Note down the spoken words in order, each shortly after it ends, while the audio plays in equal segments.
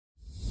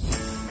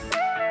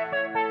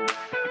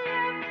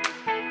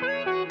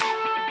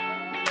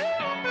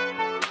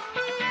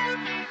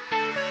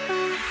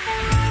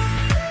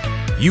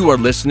You are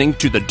listening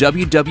to the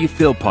WW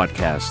Phil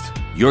podcast,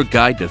 your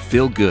guide to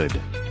feel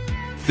good.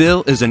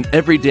 Phil is an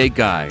everyday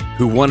guy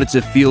who wanted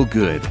to feel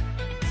good.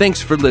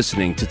 Thanks for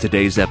listening to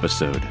today's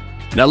episode.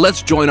 Now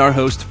let's join our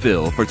host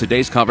Phil for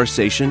today's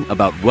conversation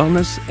about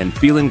wellness and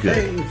feeling good.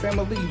 Hey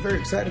family,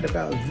 very excited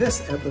about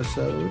this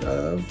episode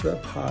of the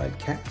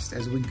podcast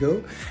as we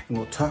go and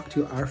we'll talk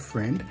to our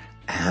friend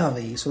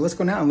Allie. So let's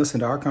go now and listen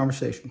to our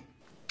conversation.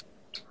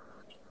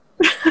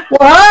 Well,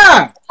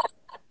 hi!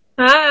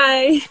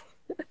 Hi.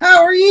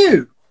 How are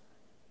you?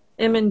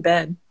 I'm in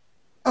bed.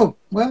 Oh,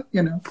 well,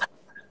 you know.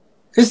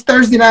 It's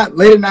Thursday night,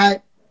 late at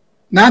night.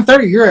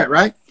 9:30 you're at,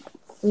 right?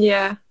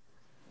 Yeah.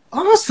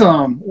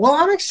 Awesome. Well,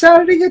 I'm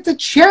excited to get to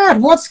chat.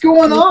 What's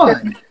going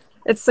on?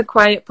 It's the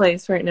quiet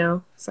place right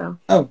now, so.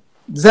 Oh,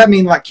 does that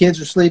mean like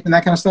kids are sleeping,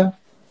 that kind of stuff?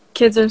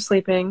 Kids are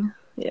sleeping,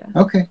 yeah.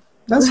 Okay,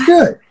 that's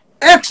good.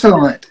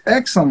 Excellent,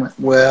 excellent.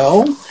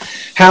 Well,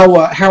 how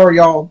are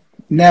y'all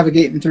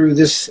navigating through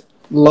this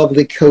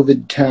lovely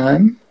COVID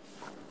time?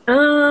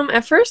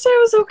 At first I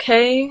was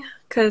okay,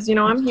 because, you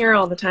know, I'm here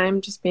all the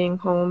time, just being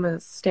home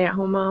as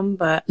stay-at-home mom,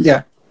 but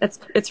yeah,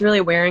 it's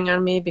really wearing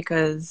on me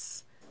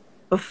because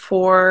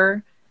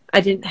before I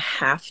didn't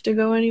have to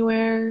go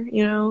anywhere,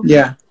 you know?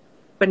 Yeah.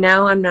 But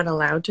now I'm not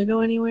allowed to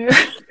go anywhere,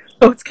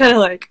 so it's kind of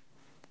like...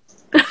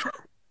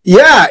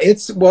 Yeah,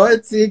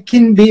 it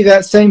can be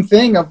that same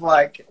thing of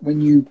like when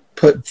you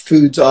put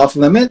foods off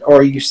limit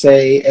or you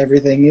say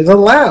everything is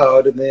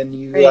allowed, and then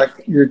you right. like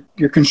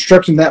you're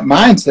constructing that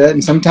mindset,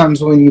 and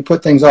sometimes when you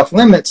put things off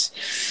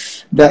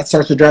limits, that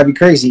starts to drive you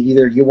crazy.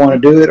 Either you want to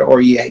do it or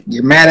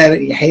you're mad at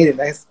it, you hate it,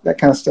 that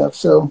kind of stuff.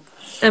 So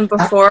and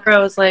before I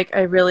was like,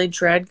 I really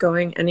dread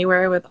going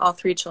anywhere with all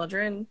three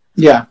children.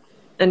 Yeah.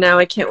 And now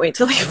I can't wait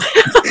to leave my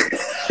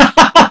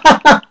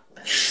house.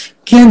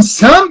 Can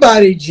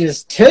somebody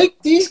just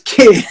take these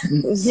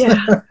kids?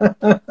 Yeah,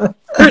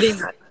 pretty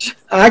much.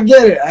 I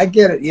get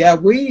it. Yeah,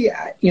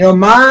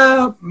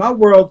 my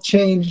world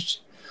changed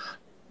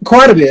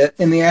quite a bit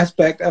in the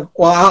aspect of,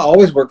 well, I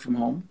always work from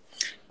home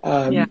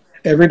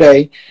every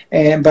day,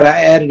 but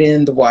I added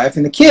in the wife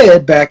and the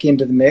kid back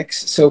into the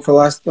mix. So for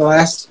the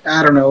last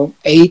I don't know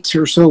 8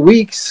 or so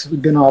weeks,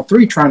 we've been all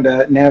three trying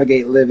to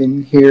navigate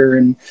living here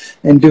and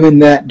doing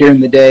that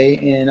during the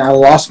day. And I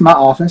lost my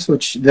office,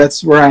 which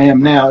that's where I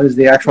am now, is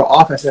the actual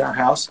office in our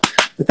house.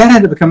 But that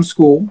had to become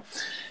school.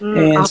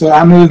 And so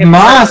I moved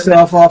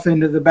myself off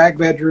into the back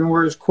bedroom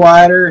where it's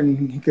quieter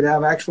and you could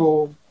have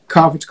actual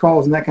conference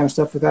calls and that kind of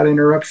stuff without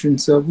interruption.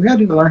 So we had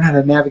to learn how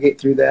to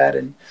navigate through that.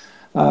 And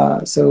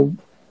so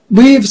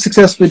we've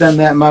successfully done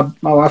that. My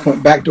wife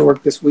went back to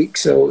work this week,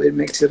 so it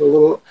makes it a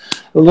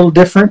little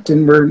different,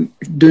 and we're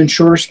doing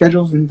shorter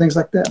schedules and things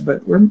like that.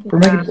 But we're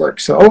making it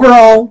work. So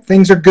overall,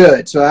 things are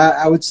good. So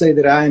I would say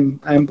that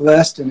I'm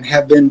blessed and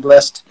have been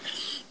blessed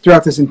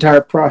throughout this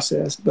entire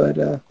process.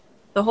 But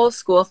the whole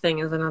school thing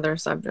is another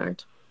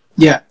subject.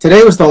 Yeah,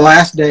 today was the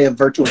last day of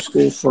virtual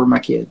school for my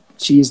kid.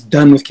 She's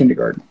done with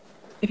kindergarten.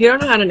 If you don't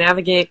know how to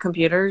navigate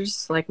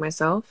computers like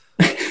myself,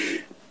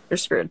 you're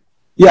screwed.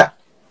 Yeah.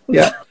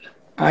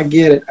 I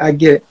get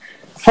it.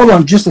 Hold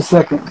on just a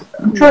second.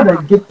 I'm trying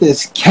to get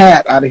this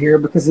cat out of here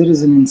because it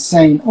is an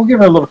insane... We'll give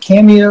her a little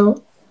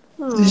cameo.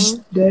 This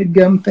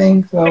dead-gum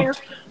thing. So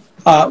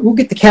we'll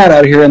get the cat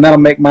out of here, and that'll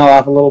make my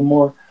life a little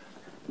more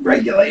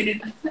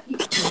regulated.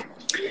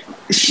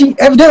 She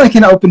evidently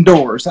can open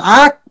doors.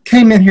 I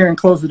came in here and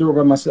closed the door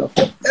by myself.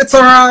 That's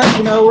all right.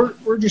 You know,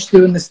 we're just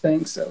doing this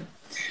thing. So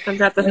I've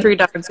got the 3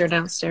 dogs here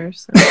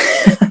downstairs.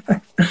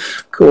 So.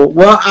 Cool.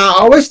 Well, I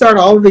always start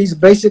all of these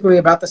basically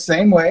about the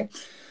same way.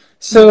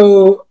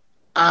 So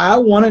I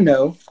want to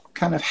know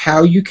kind of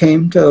how you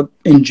came to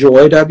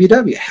enjoy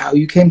WW, how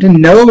you came to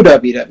know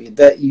WW,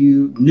 that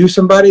you knew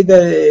somebody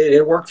that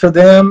it worked for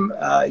them.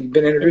 You've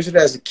been introduced to it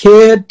as a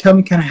kid. Tell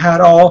me kind of how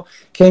it all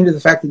came to the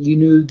fact that you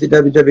knew the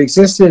WW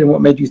existed and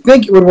what made you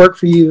think it would work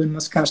for you. And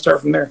let's kind of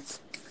start from there.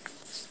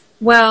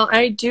 Well,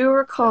 I do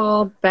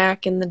recall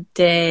back in the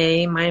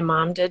day, my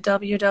mom did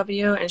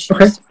WW, and she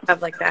used to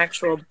have like the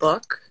actual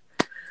book.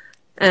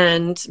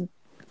 And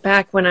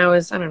back when I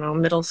was, I don't know,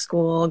 middle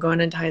school,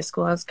 going into high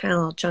school, I was kind of a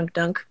little chunk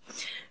dunk.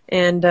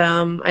 And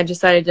I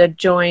decided to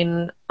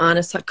join on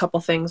a couple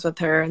things with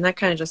her, and that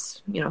kind of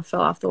just, you know,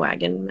 fell off the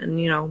wagon. And,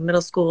 you know,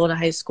 middle school to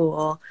high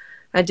school,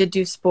 I did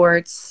do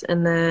sports.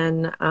 And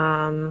then,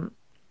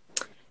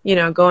 you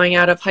know, going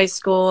out of high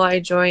school, I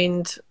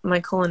joined my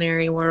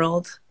culinary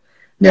world.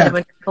 Yeah. I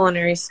went to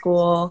culinary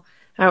school.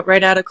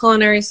 Right out of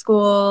culinary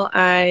school,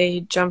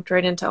 I jumped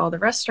right into all the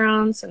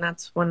restaurants, and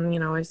that's when, you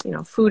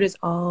know, food is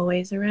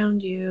always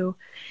around you.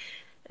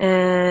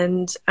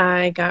 And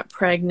I got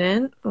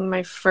pregnant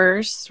my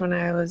first when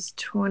I was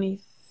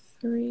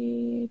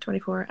 23,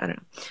 24, I don't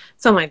know,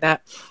 something like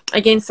that.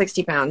 I gained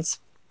 60 pounds.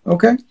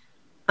 Okay.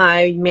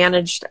 I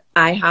managed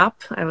IHOP.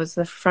 I was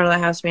the front of the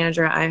house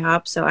manager at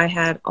IHOP, so I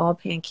had all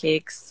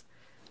pancakes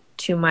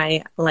to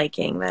my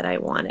liking that I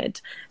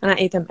wanted, and I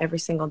ate them every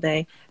single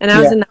day. And I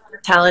was in that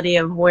mentality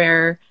of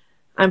where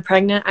I'm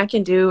pregnant, I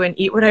can do and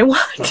eat what I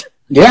want.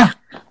 Yeah.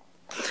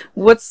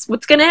 What's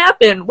gonna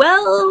happen?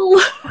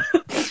 Well,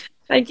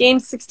 I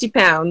gained 60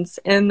 pounds.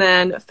 And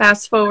then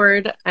fast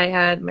forward, I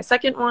had my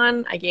second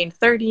one. I gained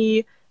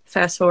 30.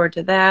 Fast forward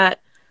to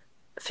that,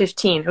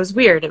 15. It was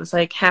weird. It was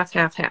like half,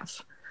 half,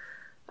 half.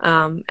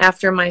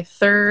 After my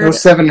third... No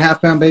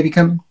 7.5 pound baby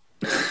coming?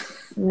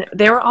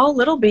 They were all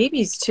little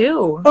babies,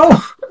 too.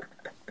 Oh!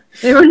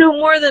 They were no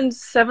more than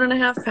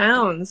 7.5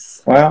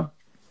 pounds. Wow.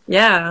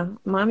 Yeah.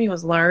 Mommy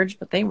was large,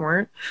 but they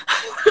weren't.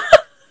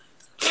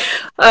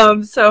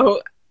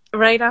 So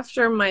right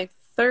after my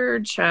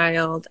third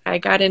child, I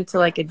got into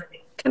like a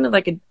kind of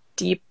like a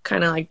deep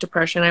kind of like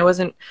depression. I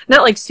wasn't,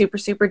 not like super,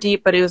 super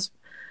deep, but it was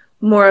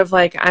more of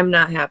like, I'm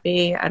not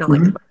happy. I don't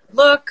like the way I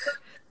look.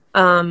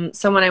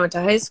 Someone I went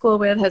to high school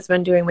with has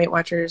been doing Weight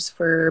Watchers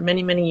for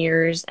many, many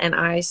years. And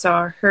I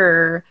saw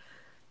her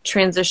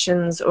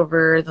transitions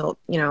over the,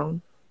 you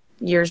know,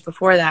 years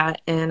before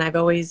that. And it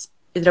always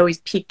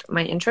piqued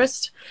my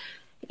interest.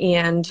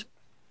 And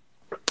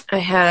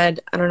I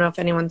don't know if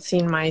anyone's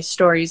seen my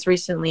stories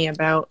recently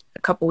about a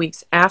couple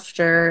weeks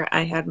after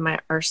I had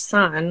our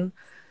son,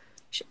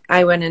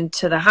 I went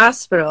into the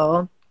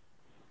hospital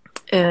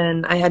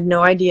and I had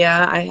no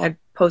idea. I had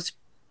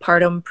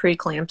postpartum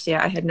preeclampsia.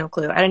 I had no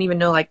clue. I didn't even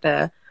know like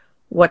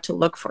what to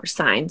look for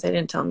signs. They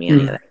didn't tell me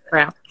any of that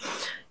crap.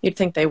 You'd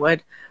think they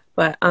would.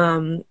 But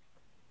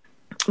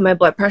my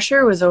blood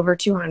pressure was over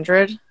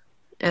 200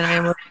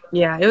 and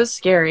it was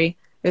scary.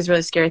 It was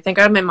really scary. Thank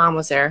God my mom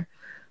was there.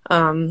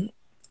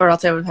 Or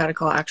else I would have had to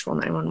call actual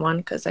 911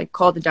 because I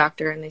called the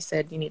doctor and they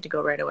said, you need to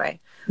go right away.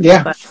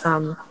 Yeah. But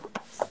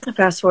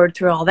fast forward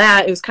through all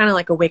that, it was kind of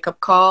like a wake-up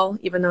call,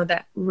 even though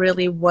that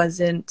really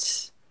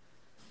wasn't,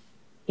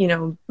 you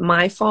know,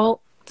 my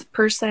fault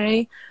per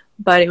se.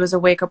 But it was a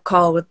wake-up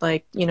call with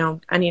like, you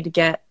know, I need to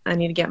get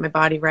my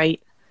body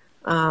right,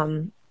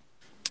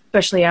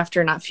 especially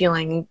after not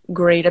feeling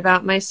great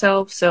about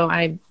myself. So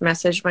I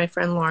messaged my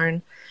friend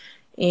Lauren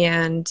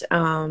and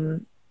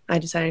I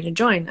decided to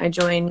join. I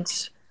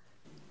joined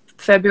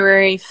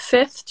February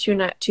 5th,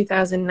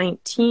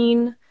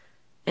 2019,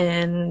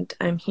 and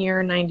I'm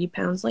here 90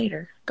 pounds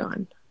later,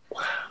 gone.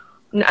 Wow.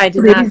 I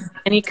did not have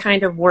any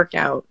kind of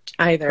workout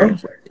either.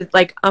 Oh. It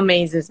like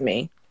amazes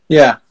me.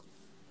 Yeah.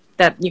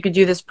 That you could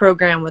do this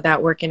program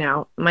without working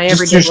out. My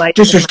everyday life.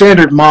 Just your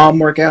standard mom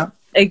workout.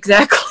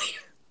 Exactly.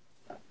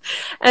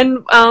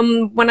 And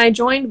when I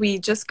joined, we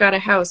just got a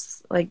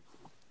house like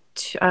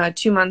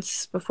 2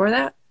 months before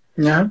that.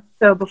 Yeah.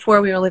 So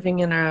before we were living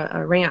in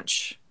a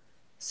ranch.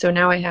 So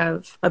now I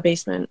have a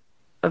basement,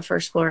 a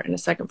first floor, and a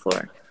second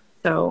floor.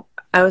 So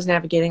I was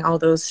navigating all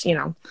those, you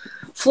know,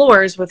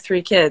 floors with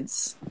 3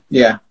 kids.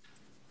 Yeah.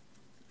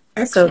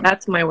 Excellent. So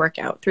that's my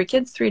workout. 3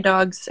 kids, 3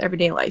 dogs,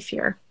 everyday life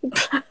here.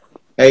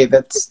 Hey,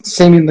 that's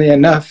seemingly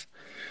enough.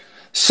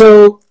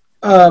 So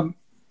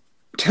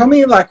tell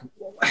me, like,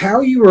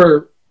 how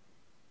you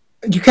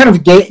kind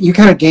of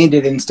gained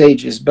it in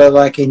stages, but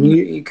like, and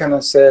you kind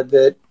of said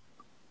that,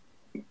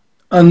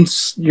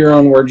 your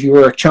own words, you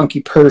were a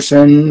chunky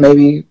person,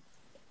 maybe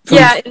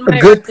a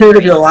good period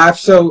of your life.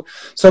 So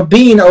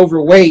being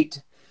overweight,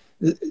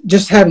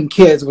 just having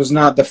kids was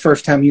not the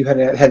first time you had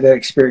that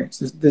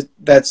experience.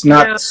 That's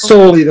not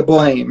solely the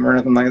blame or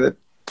anything like that.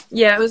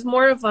 Yeah, it was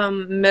more of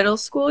middle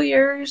school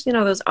years, you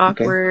know, those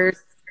awkward,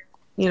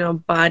 you know,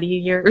 body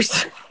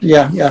years.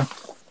 Yeah.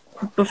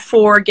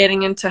 Before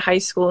getting into high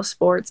school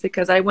sports,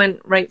 because I went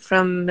right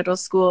from middle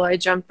school, I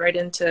jumped right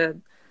into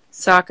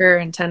soccer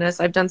and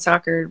tennis. I've done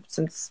soccer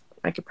since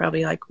I could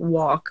probably like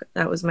walk.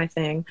 That was my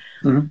thing.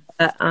 Mm-hmm.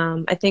 But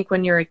I think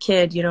when you're a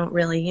kid, you don't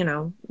really, you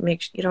know, you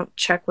don't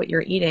check what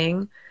you're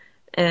eating,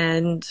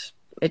 and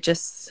it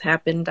just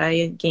happened.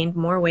 I gained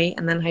more weight,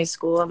 and then high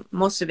school,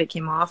 most of it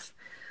came off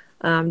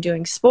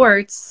doing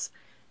sports,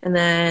 and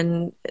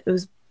then it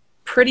was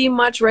pretty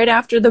much right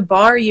after the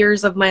bar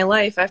years of my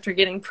life, after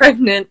getting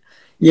pregnant.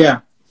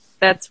 Yeah,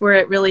 that's where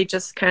it really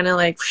just kind of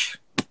like.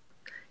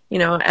 You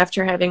know,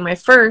 after having my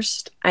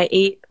first, I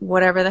ate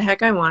whatever the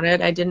heck I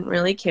wanted. I didn't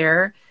really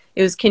care.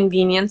 It was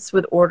convenience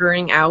with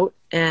ordering out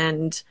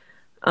and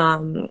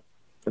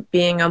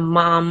being a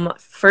mom,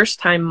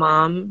 first-time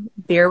mom.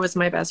 Beer was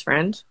my best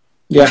friend.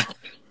 Yeah.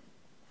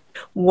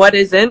 What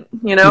isn't,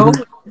 you know?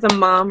 As a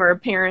mom or a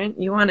parent,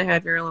 you want to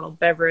have your little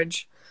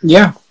beverage.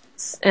 Yeah.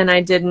 And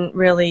it didn't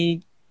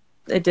really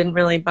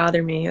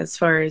bother me as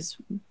far as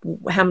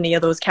how many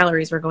of those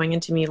calories were going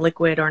into me,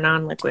 liquid or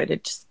non-liquid.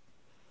 It just...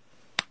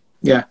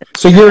 Yeah.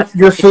 So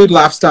your food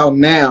lifestyle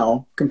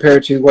now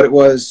compared to what it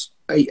was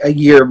a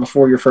year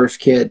before your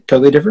first kid,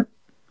 totally different?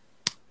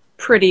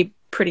 Pretty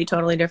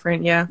totally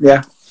different, yeah.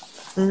 Yeah.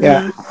 Mm-hmm.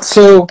 Yeah.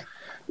 So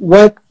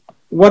what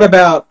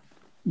about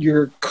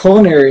your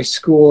culinary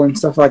school and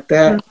stuff like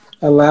that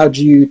allowed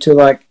you to,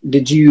 like,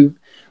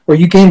 were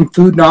you gaining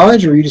food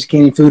knowledge or were you just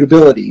gaining food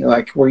ability?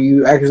 Like, were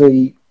you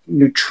actually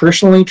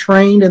nutritionally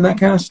trained and that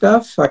kind of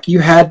stuff? Like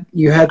you had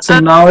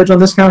some knowledge on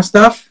this kind of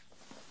stuff?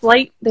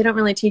 They don't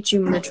really teach you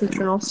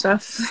nutritional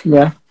stuff.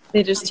 Yeah.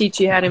 They just teach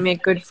you how to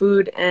make good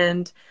food.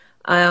 And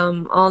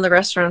all the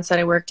restaurants that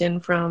I worked in,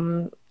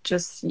 from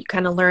just you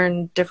kind of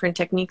learn different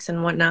techniques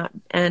and whatnot.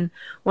 And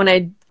when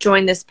I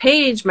joined this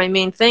page, my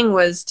main thing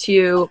was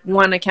to,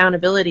 one,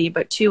 accountability,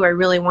 but two, I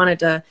really wanted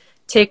to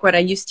take what I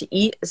used to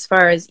eat as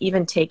far as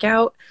even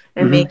takeout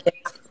and make it,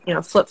 you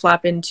know,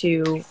 flip-flop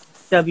into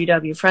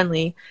WW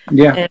friendly.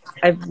 Yeah. And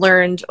I've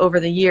learned over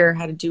the year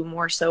how to do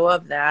more so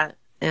of that.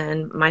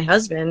 And my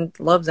husband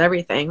loves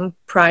everything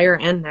prior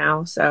and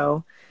now.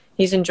 So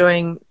he's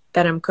enjoying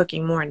that I'm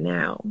cooking more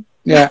now.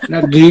 Yeah.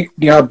 Now, do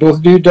y'all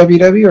both do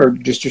WW or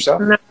just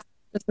yourself? No,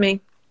 just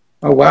me.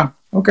 Oh, wow.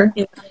 Okay.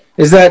 Yeah.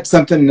 Is that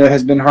something that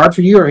has been hard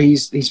for you, or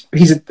he's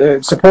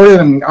supportive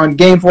and on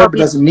game for it, but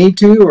doesn't need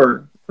to,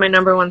 or? My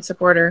number one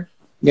supporter.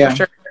 Yeah. For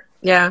sure.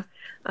 Yeah.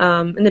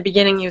 In the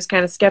beginning, he was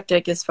kind of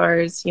skeptic as far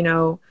as, you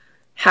know,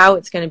 how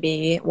it's going to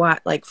be,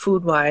 what, like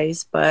food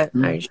wise, but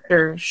I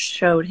sure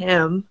showed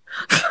him.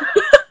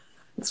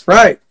 That's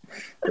right.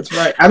 That's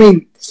right. I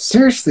mean,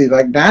 seriously,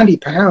 like 90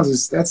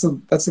 pounds that's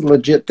a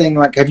legit thing.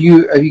 Like, have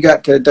you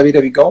got to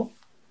WW Gold?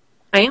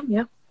 I am,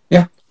 yeah.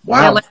 Yeah.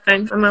 Wow. Yeah,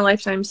 lifetime. I'm a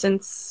lifetime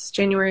since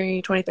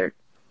January 23rd.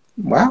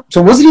 Wow.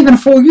 So it wasn't even a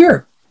full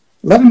year.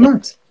 11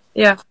 months.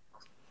 Yeah.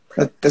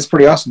 That's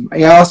pretty awesome.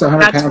 Yeah, I lost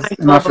 100 pounds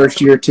in my first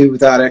year too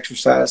without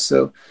exercise.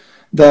 So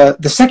the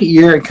second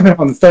year and coming up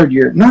on the third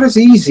year, not as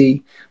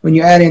easy when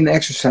you add in the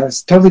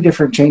exercise. Totally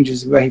different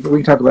changes of behavior. We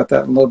can talk about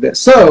that in a little bit.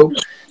 So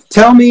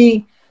tell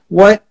me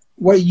what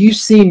you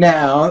see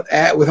now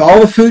with all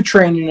the food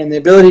training and the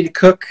ability to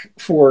cook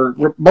for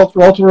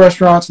multiple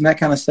restaurants and that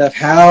kind of stuff.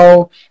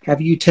 How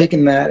have you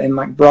taken that and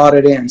like brought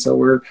it in? So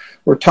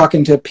we're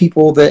talking to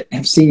people that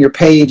have seen your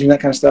page and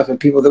that kind of stuff, and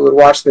people that would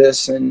watch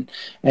this and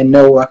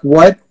know like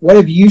what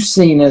have you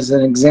seen as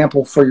an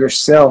example for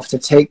yourself to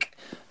take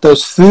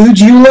those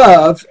foods you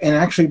love and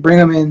actually bring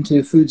them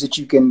into foods that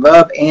you can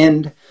love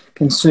and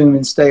consume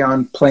and stay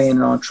on plan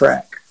and on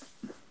track.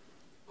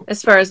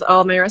 As far as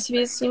all my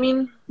recipes, you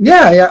mean?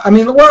 Yeah. I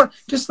mean, well,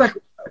 just like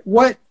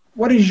what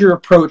is your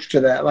approach to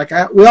that? Like,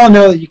 we all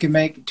know that you can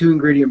make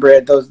 2-ingredient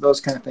bread,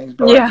 those kind of things.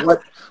 But yeah. Like,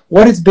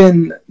 what has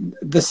been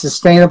the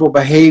sustainable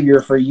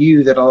behavior for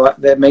you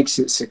that makes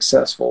it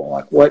successful?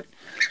 Like, what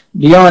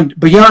beyond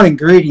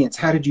ingredients?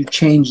 How did you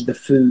change the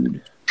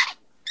food?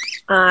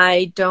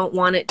 I don't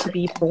want it to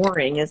be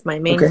boring. Is my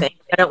main thing.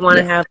 I don't want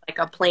to have like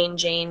a plain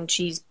Jane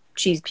cheese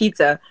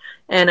pizza.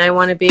 And I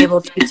want to be able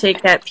to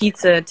take that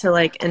pizza to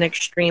like an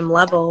extreme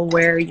level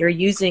where you're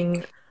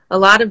using a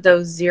lot of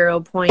those 0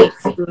 point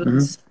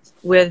foods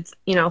with,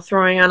 you know,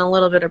 throwing on a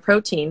little bit of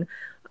protein.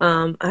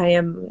 I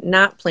am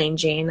not plain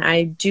Jane.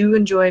 I do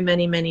enjoy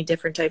many, many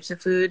different types of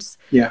foods.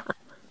 Yeah. I'm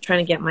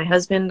trying to get my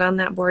husband on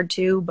that board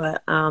too,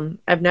 but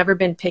I've never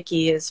been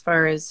picky as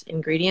far as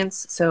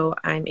ingredients. So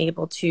I'm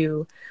able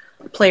to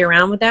play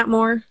around with that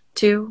more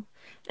too.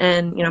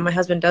 And, you know, my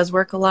husband does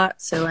work a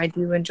lot, so I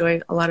do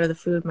enjoy a lot of the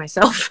food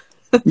myself.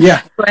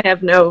 Yeah. So I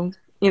have no,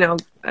 you know,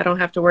 I don't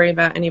have to worry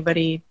about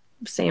anybody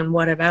saying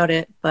what about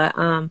it. But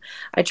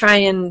I try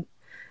and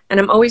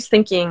I'm always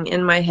thinking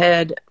in my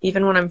head,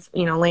 even when I'm,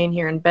 you know, laying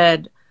here in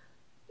bed,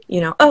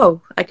 you know,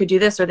 oh, I could do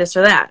this or this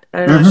or that.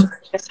 I don't know.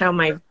 That's how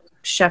my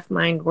chef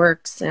mind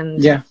works.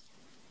 And yeah.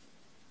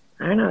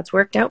 I don't know. It's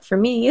worked out for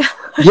me.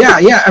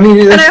 Yeah. I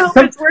mean, and I hope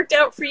it's worked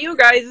out for you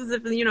guys.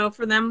 If, you know,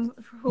 for them,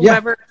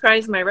 whoever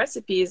tries my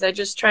recipes, I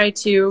just try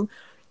to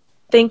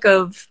think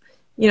of,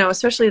 you know,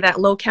 especially that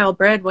low-cal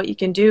bread, what you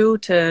can do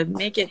to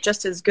make it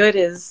just as good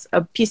as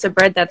a piece of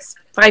bread that's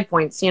 5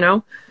 points, you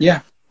know?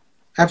 Yeah,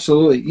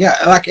 absolutely. Yeah,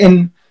 like,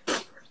 and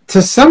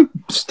to some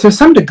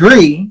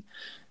degree,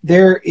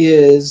 there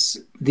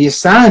is the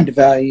assigned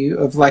value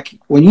of like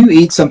when you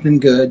eat something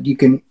good, you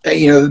can,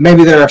 you know,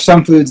 maybe there are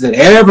some foods that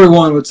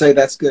everyone would say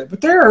that's good,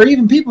 but there are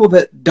even people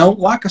that don't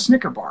like a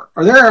Snicker bar,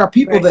 or there are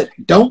people that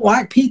don't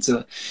like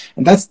pizza,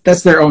 and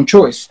that's their own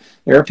choice.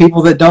 There are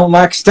people that don't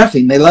like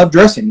stuffing; they love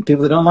dressing.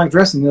 People that don't like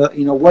dressing,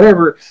 you know,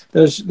 whatever.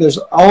 There's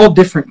all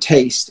different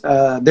tastes.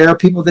 There are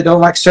people that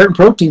don't like certain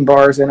protein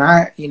bars, and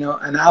I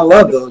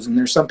love those. And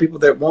there's some people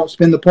that won't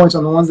spend the points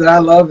on the ones that I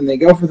love, and they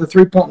go for the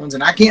 3-point ones,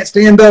 and I can't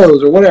stand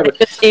those or whatever.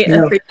 I just ate a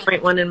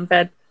 3-point one in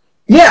bed.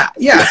 Yeah.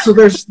 So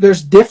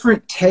there's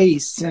different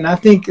tastes, and I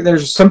think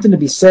there's something to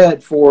be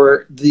said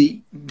for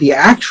the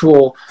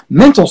actual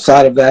mental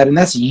side of that, and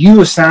that's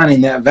you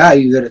assigning that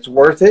value, that it's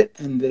worth it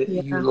and that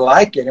you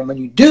like it. And when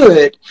you do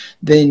it,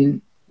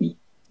 then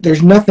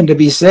there's nothing to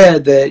be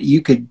said that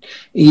you could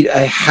eat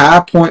a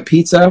high point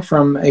pizza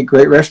from a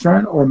great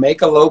restaurant or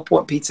make a low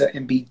point pizza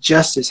and be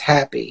just as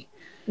happy.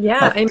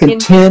 Yeah,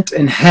 content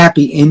and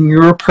happy in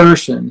your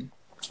person.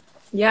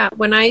 Yeah,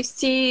 when I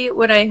see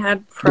what I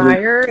had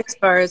prior as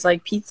far as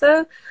like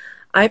pizza,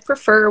 I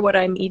prefer what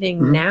I'm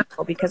eating now,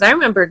 because I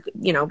remember,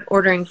 you know,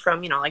 ordering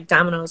from, you know, like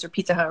Domino's or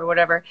Pizza Hut or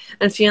whatever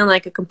and feeling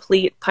like a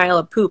complete pile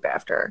of poop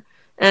after.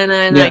 And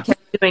then I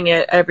kept doing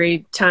it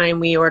every time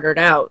we ordered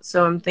out.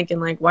 So I'm thinking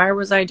like, why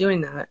was I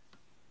doing that?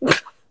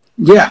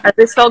 Yeah. I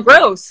just felt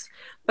gross.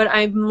 But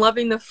I'm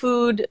loving the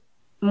food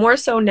more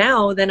so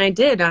now than I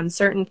did on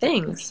certain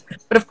things.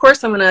 But of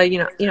course I'm going to,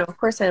 you know, of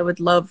course I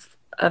would love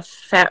a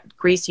fat,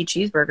 greasy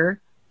cheeseburger.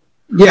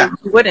 Yeah.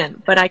 Who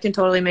wouldn't, but I can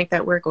totally make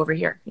that work over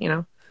here, you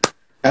know?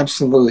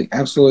 Absolutely,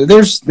 absolutely.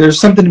 There's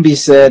something to be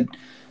said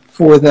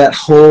for that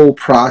whole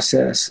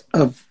process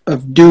of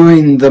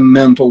doing the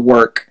mental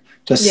work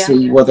to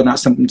see whether or not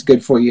something's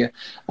good for you,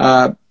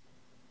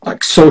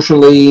 like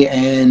socially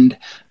and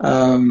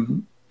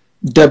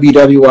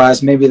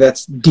WW-wise. Maybe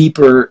that's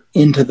deeper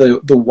into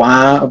the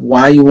why of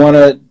why you want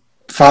to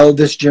follow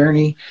this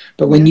journey.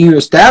 But when you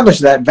establish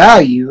that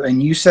value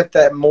and you set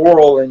that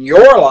moral in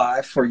your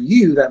life for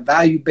you, that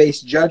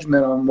value-based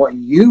judgment on what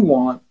you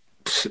want,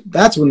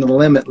 that's when the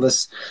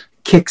limitless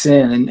kicks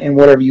in, and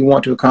whatever you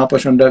want to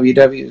accomplish on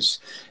WW is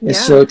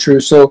so true.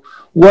 So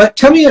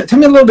tell me a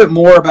little bit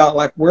more about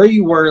like where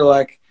you were,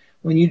 like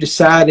when you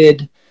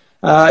decided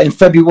in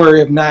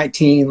February of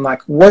 19,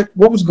 like what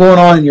was going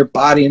on in your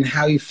body and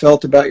how you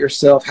felt about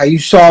yourself, how you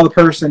saw the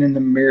person in the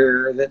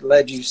mirror that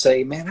led you to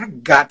say, man, I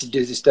got to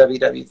do this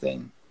WW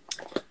thing.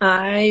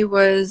 I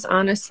was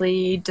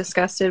honestly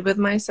disgusted with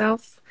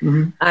myself.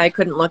 Mm-hmm. I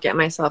couldn't look at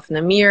myself in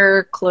the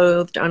mirror,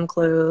 clothed,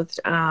 unclothed.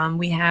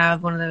 We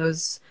have one of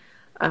those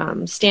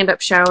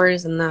stand-up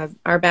showers in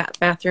our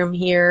bathroom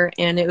here,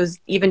 and it was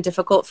even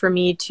difficult for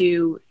me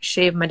to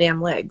shave my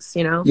damn legs,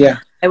 you know? Yeah.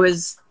 I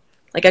was,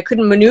 like, I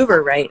couldn't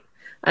maneuver right.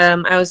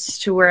 I was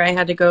to where I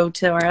had to go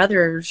to our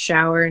other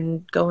shower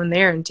and go in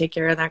there and take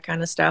care of that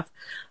kind of stuff.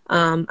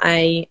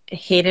 I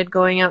hated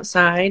going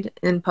outside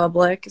in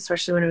public,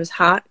 especially when it was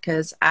hot,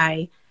 because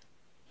I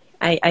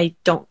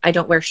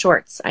don't wear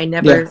shorts. I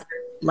never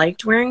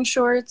liked wearing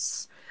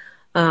shorts.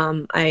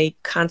 I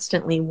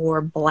constantly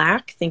wore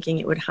black, thinking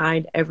it would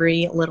hide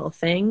every little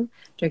thing.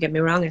 Don't get me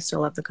wrong, I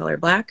still love the color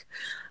black.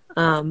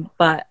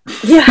 But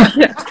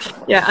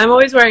yeah, I'm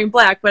always wearing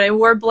black, but I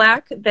wore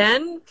black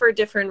then for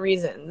different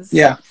reasons.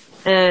 Yeah.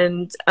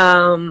 And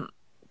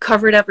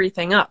covered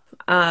everything up.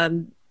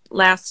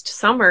 Last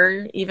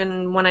summer,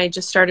 even when I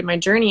just started my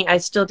journey, I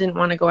still didn't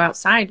want to go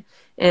outside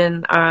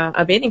in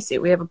a bathing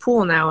suit. We have a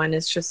pool now, and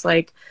it's just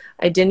like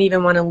I didn't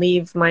even want to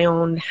leave my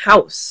own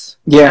house.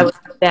 Yeah. I was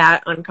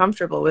that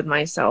uncomfortable with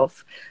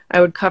myself.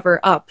 I would cover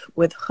up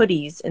with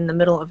hoodies in the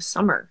middle of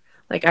summer.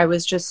 Like I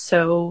was just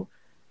so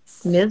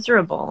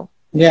miserable.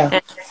 Yeah.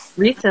 And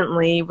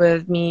recently,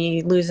 with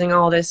me losing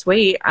all this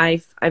weight,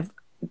 I'm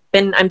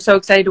so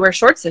excited to wear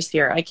shorts this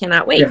year. I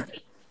cannot wait. Yeah.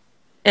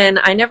 And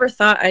I never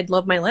thought I'd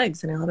love my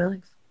legs, and I love my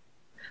legs.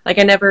 Like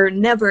I never,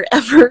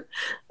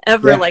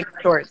 ever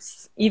liked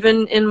shorts.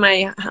 Even in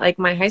my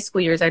high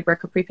school years, I'd wear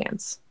capri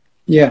pants.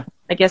 Yeah.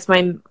 I guess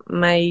my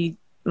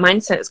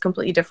mindset is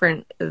completely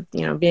different.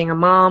 You know, being a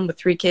mom with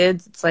 3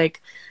 kids, it's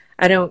like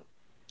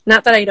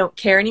not that I don't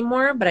care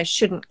anymore, but I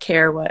shouldn't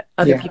care what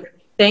other people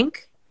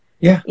think.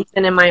 Yeah.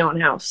 Even in my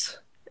own house.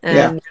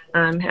 And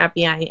I'm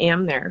happy I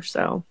am there.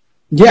 So.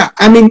 Yeah,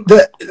 I mean,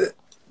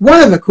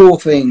 one of the cool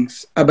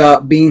things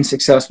about being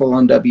successful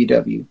on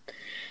WW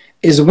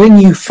is when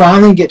you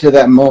finally get to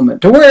that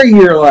moment to where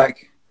you're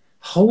like,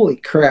 holy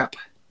crap,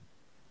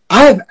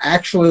 I have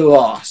actually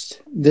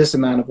lost this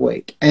amount of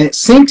weight. And it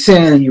sinks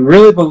in and you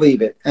really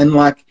believe it. And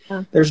like,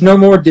 there's no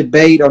more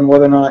debate on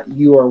whether or not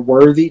you are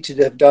worthy to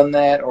have done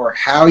that, or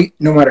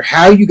no matter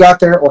how you got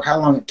there or how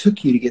long it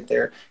took you to get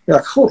there. You're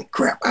like, holy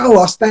crap, I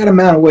lost that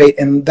amount of weight.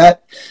 And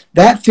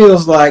that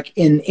feels like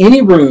in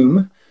any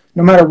room,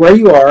 no matter where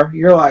you are,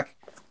 you're like,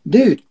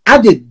 dude, I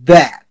did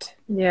that.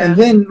 Yeah. And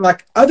then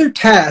like other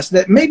tasks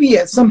that maybe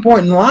at some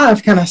point in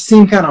life kind of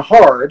seem kind of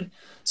hard,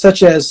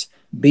 such as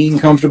being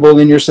comfortable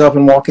in yourself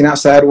and walking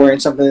outside wearing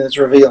something that's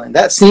revealing.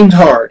 That seems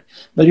hard.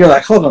 But you're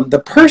like, hold on, the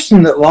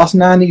person that lost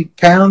 90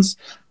 pounds,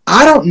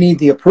 I don't need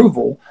the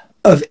approval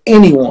of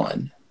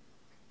anyone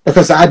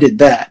because I did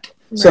that.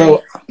 Right.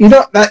 So, you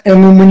know, that,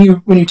 and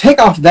when you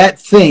take off that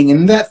thing,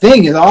 and that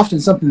thing is often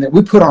something that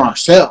we put on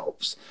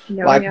ourselves.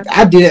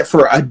 I did it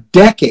for a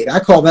decade. I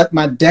call that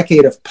my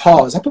decade of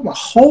pause. I put my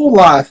whole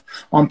life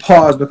on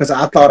pause because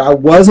I thought I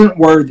wasn't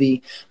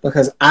worthy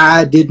because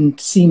I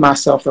didn't see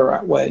myself the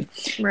right way.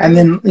 Right. And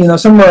then, you know,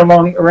 somewhere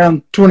along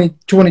around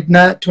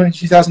 2009,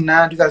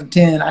 2009,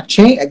 2010,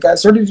 I got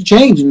started to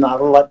change, and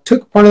I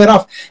took part of that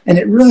off. And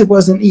it really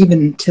wasn't even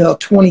until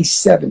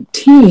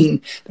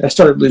 2017 that I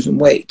started losing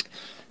weight.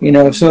 You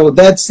know, so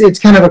it's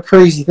kind of a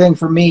crazy thing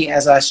for me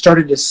as I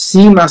started to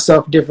see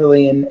myself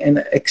differently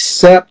and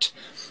accept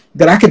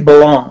that I could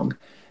belong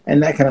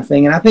and that kind of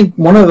thing. And I think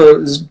one of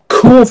those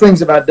cool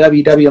things about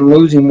WW and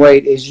losing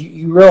weight is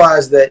you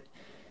realize that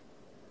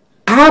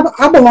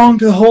I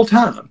belonged the whole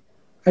time.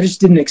 I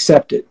just didn't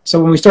accept it.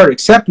 So when we start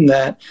accepting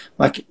that,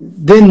 like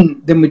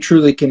then we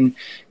truly can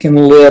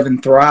live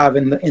and thrive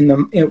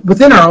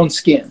within our own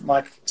skin.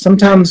 Like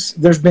sometimes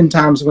there's been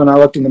times when I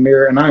looked in the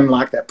mirror and I'm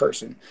like that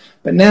person.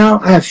 But now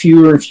I have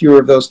fewer and fewer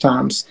of those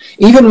times.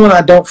 Even when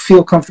I don't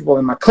feel comfortable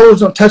and my clothes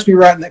don't touch me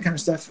right and that kind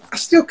of stuff, I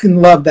still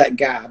can love that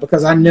guy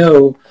because I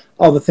know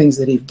all the things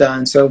that he's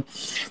done. So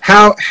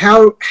how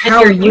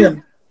your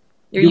youth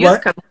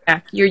comes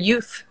back. Your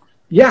youth.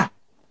 Yeah.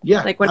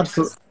 Like when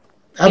absolutely.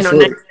 You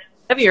know,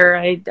 heavier,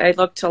 I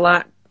looked a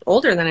lot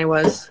older than I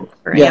was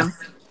or am.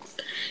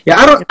 Yeah,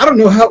 I don't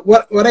know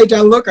what age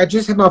I look. I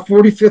just had my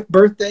 45th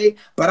birthday,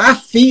 but I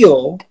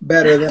feel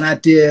better than I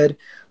did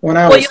when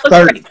I was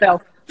 30.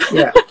 Great,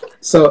 Yeah.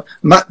 So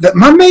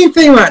my main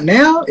thing right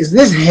now is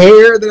this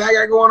hair that I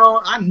got going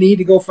on. I need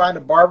to go find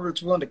a barber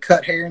that's willing to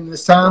cut hair in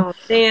this time. Oh,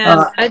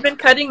 man. I've been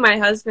cutting my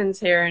husband's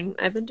hair, and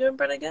I've been doing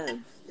pretty good.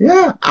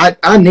 Yeah,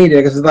 I need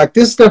it because like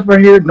this stuff right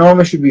here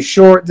normally should be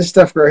short. This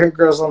stuff right here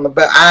grows on the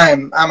back.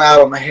 I'm out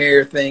on the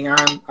hair thing.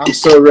 I'm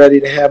so ready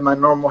to have my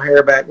normal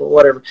hair back, but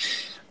whatever.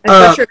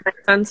 I butchered my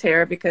son's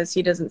hair because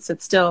he doesn't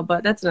sit still,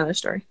 but that's another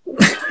story.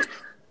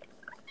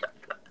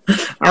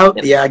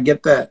 Yeah, I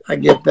get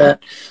that.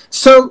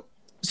 So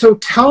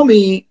tell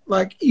me,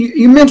 like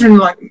you mentioned,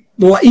 like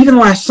even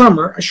last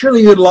summer.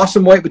 Surely you had lost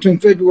some weight between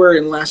February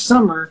and last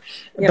summer,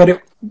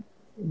 but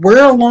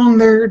where along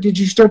there did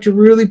you start to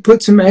really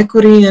put some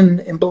equity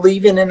and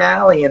believing in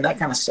Allie and that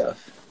kind of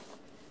stuff?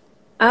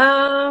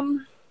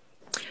 Probably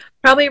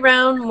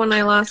around when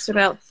I lost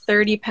about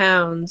 30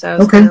 pounds. I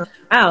was kind of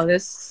like, wow,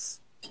 this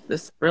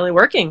is really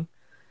working.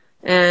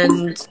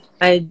 And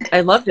I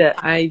loved it.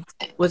 I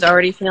was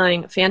already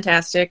feeling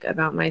fantastic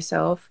about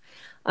myself.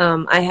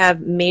 I have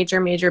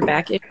major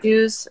back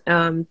issues.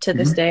 To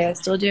this day, I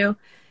still do.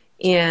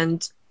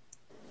 And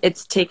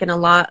it's taken a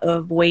lot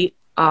of weight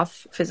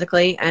off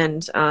physically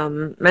and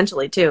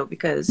mentally too,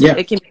 because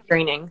it can be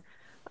draining.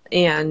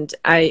 And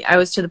I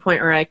was to the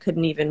point where I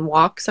couldn't even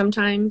walk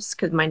sometimes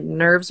because my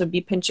nerves would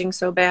be pinching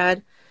so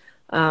bad.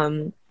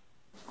 And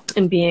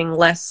being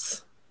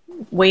less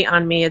weight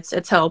on me,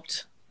 it's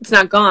helped. It's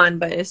not gone,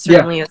 but it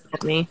certainly has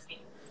helped me.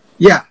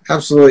 Yeah,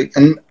 absolutely.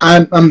 And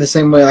I'm the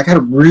same way. Like, I had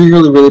a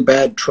really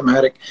bad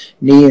traumatic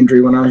knee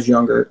injury when I was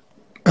younger.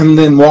 And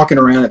then walking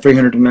around at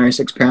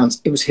 396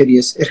 pounds, it was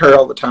hideous. It hurt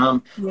all the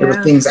time. Yeah. There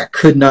were things I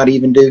could not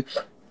even do.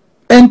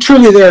 And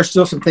truly, there are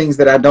still some things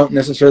that I don't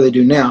necessarily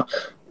do now.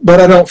 But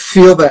I don't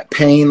feel that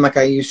pain like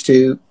I used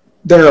to.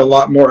 There are a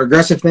lot more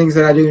aggressive things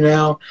that I do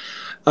now.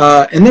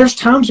 And there's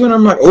times when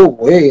I'm like, oh,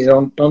 wait,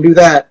 don't do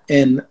that.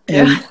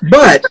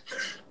 But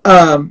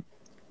I'm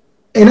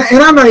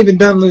not even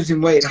done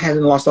losing weight. I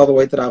haven't lost all the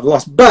weight that I've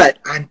lost. But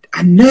I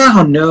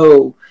now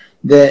know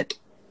that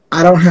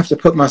I don't have to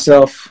put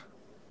myself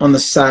on the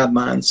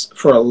sidelines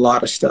for a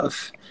lot of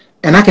stuff.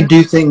 And I can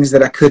do things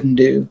that I couldn't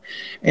do.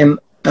 And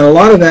a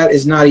lot of that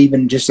is not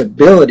even just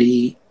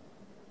ability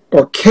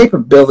or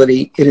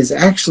capability. It is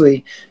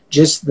actually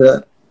just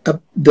the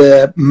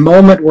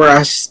moment where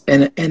I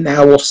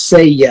will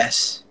say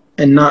yes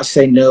and not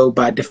say no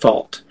by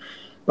default.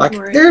 Like,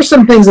 there are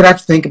some things that I have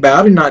to think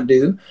about and not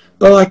do.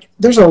 But, like,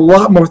 there's a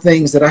lot more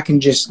things that I can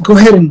just go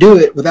ahead and do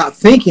it without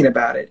thinking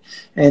about it.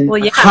 And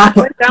I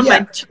went down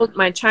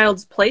my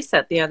child's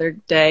playset the other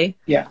day.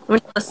 Yeah. I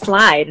went on a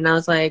slide, and I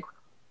was like,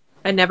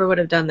 I never would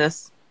have done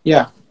this.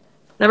 Yeah.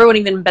 Never would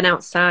have even been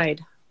outside.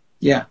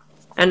 Yeah.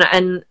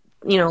 And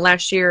you know,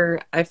 last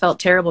year I felt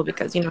terrible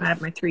because, you know, I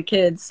have my 3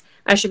 kids.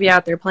 I should be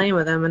out there playing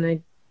with them,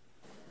 and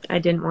I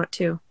didn't want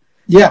to.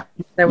 Yeah.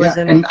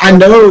 And I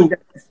know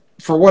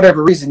for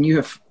whatever reason you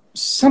have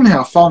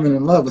somehow fallen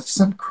in love with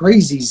some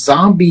crazy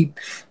zombie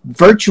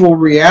virtual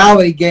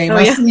reality game.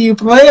 I see you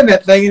playing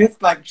that thing, and it's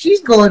like,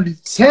 she's going to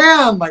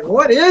town. Like,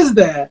 what is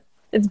that?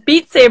 It's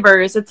Beat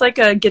Sabers. It's like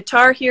a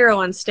Guitar Hero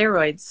on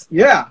steroids.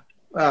 Yeah.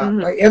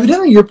 Like,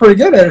 evidently you're pretty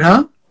good at it,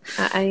 huh?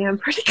 I am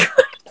pretty good.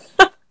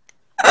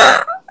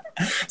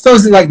 So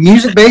is it like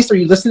music based? Are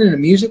you listening to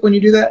music when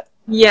you do that?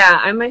 Yeah,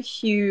 I'm a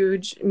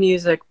huge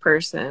music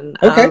person.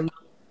 Okay.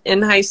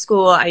 In high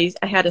school, I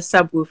had a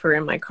subwoofer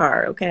in my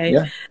car, okay?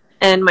 Yeah.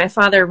 And my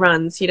father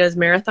runs. He does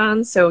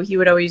marathons, so he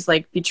would always,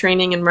 like, be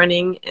training and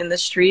running in the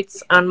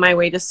streets on my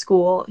way to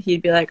school.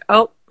 He'd be like,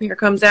 oh, here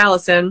comes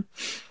Allison.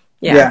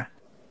 Yeah.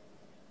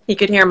 He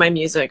could hear my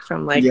music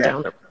from, like,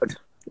 down the road.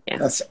 Yeah.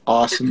 That's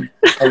awesome.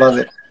 I love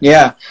it.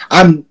 Yeah.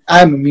 I'm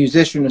a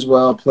musician as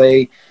well. I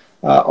play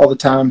all the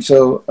time,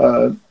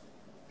 so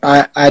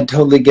I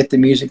totally get the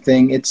music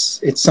thing. It's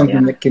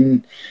something that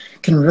can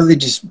really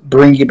just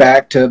bring you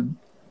back to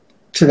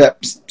that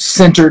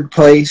centered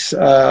place.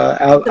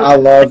 I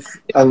love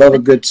a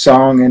good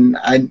song, and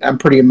I'm a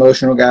pretty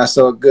emotional guy,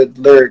 so a good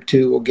lyric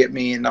too will get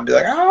me, and I'll be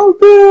like, oh,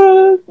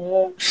 good.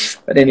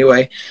 But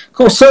anyway,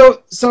 cool.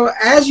 So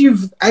as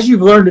you've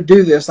learned to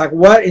do this, like,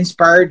 what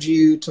inspired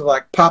you to,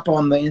 like, pop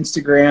on the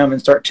Instagram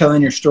and start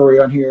telling your story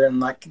on here?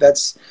 And, like,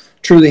 that's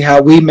truly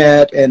how we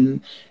met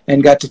and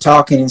got to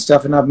talking and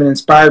stuff, and I've been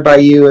inspired by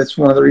you. It's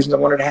one of the reasons I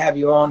wanted to have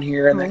you on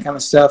here and that kind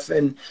of stuff.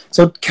 And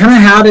so kind of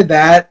how did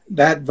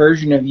that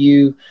version of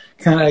you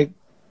kind of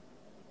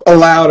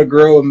allow to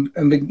grow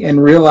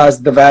and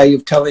realize the value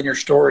of telling your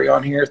story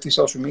on here through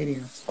social media?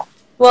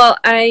 Well,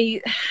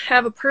 I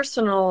have a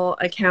personal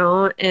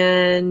account,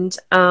 and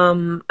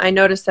I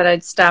noticed that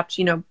I'd stopped,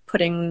 you know,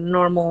 putting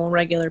normal,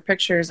 regular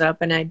pictures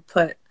up, and I'd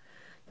put,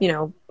 you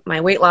know, my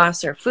weight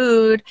loss or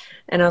food,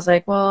 and I was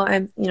like, well,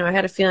 I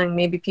had a feeling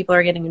maybe people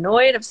are getting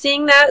annoyed of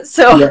seeing that,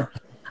 so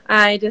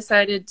I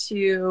decided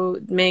to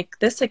make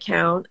this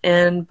account.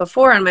 And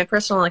before, on my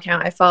personal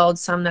account, I followed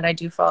some that I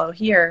do follow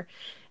here,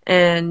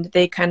 and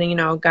they kind of, you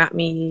know, got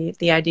me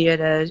the idea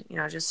to, you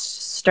know,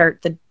 just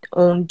start the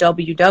own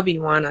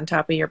WW one on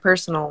top of your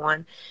personal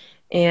one,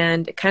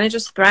 and it kind of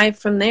just thrived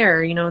from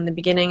there. You know, in the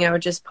beginning I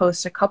would just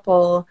post a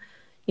couple,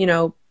 you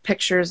know,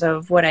 pictures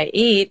of what I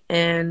eat,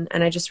 and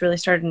I just really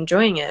started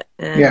enjoying it.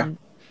 And,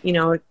 you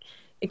know,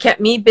 it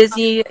kept me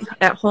busy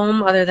at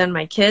home other than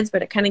my kids,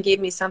 but it kind of gave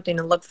me something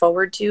to look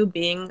forward to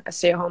being a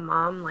stay-at-home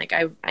mom. Like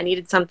I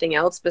needed something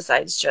else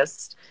besides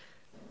just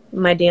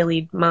my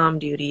daily mom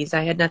duties.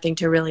 I had nothing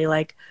to really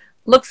like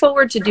look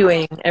forward to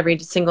doing every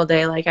single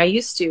day like I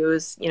used to.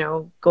 Was, you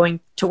know,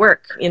 going to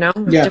work, you know,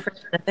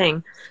 different kind of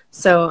thing.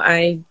 So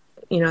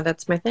you know,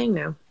 that's my thing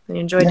now. I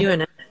enjoy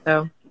doing it.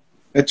 So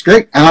it's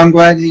great. I'm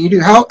glad that you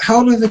do. How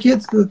old are the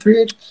kids, the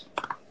 3 ages?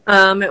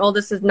 My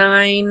oldest is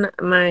 9.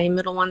 My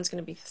middle one's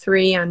going to be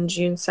 3 on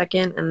June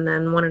 2nd, and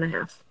then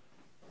 1.5.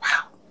 Wow.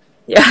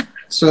 Yeah.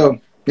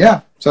 So,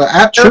 yeah. So,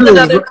 that was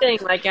another thing.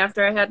 Like,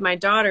 after I had my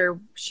daughter,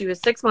 she was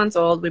 6 months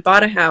old. We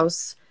bought a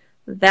house.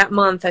 That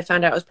month, I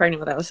found out I was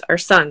pregnant with our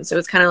son. So, it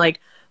was kind of like,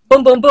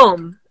 boom, boom,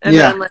 boom. And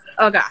then I'm like,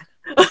 oh, God.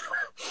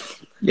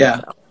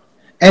 Yeah. So.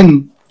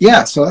 And...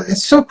 yeah, so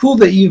it's so cool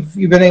that you've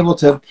been able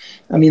to.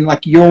 I mean,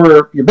 like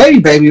your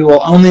baby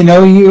will only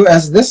know you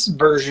as this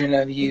version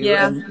of you,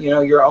 and you know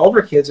your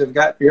older kid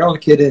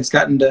has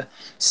gotten to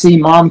see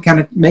mom kind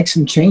of make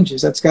some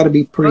changes. That's got to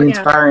be pretty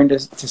inspiring to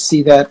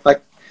see that,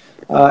 like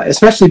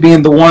especially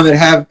being the one that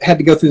had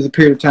to go through the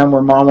period of time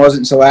where mom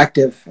wasn't so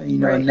active, you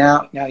know, and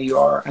now you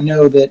are. I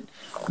know that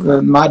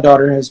my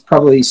daughter has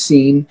probably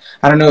seen.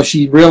 I don't know if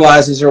she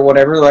realizes or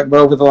whatever, like,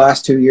 but over the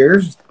last 2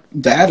 years.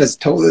 Dad has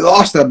totally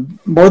lost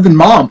more than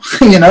mom,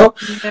 you know?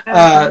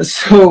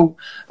 So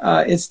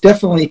it's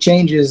definitely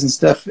changes and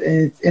stuff.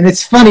 And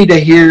it's funny to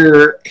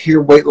hear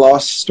weight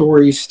loss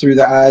stories through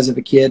the eyes of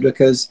a kid,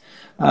 because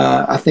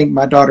I think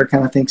my daughter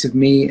kind of thinks of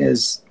me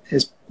as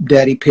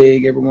Daddy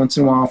Pig every once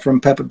in a while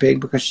from Peppa Pig,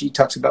 because she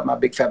talks about my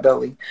big fat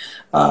belly.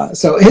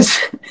 So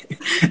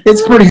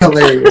it's pretty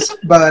hilarious.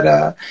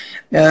 But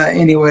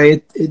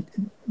anyway,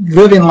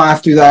 living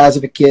life through the eyes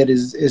of a kid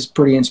is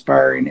pretty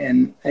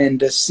inspiring, and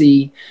to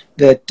see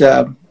that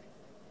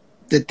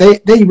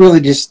that they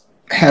really just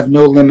have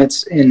no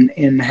limits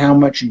in how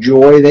much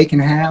joy they can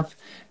have.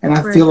 And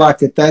I feel like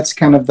that's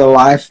kind of the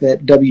life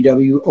that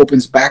WW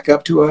opens back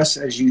up to us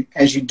as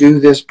you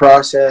do this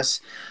process.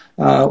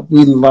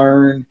 We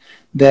learn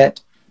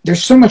that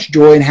there's so much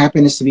joy and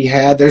happiness to be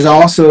had. There's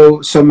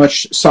also so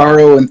much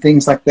sorrow and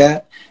things like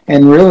that.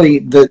 And really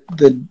the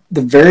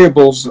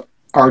variables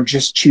are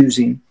just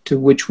choosing to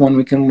which one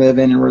we can live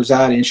in and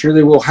reside in.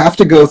 Surely we'll have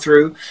to go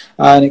through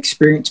and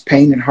experience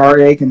pain and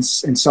heartache and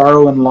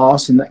sorrow and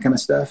loss and that kind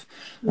of stuff.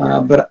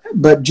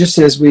 But just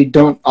as we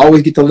don't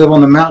always get to live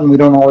on the mountain, we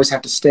don't always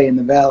have to stay in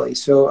the valley.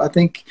 So I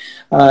think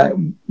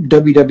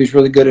WW is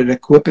really good at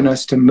equipping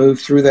us to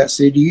move through that.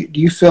 So do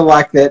you feel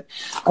like that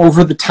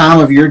over the time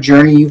of your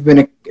journey, you've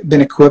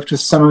been equipped with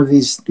some of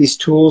these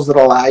tools that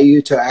allow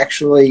you to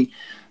actually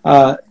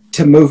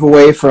to move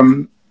away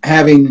from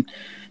having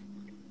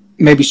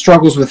maybe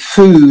struggles with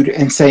food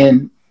and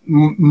saying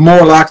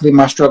more likely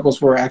my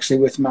struggles were actually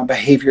with my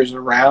behaviors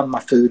around my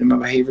food and my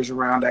behaviors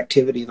around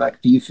activity?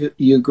 Like, do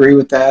you agree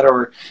with that,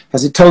 or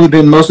has it totally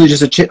been mostly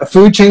just a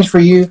food change for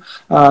you?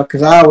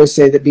 Because I always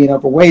say that being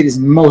overweight is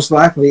most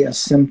likely a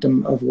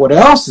symptom of what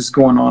else is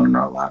going on in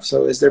our life.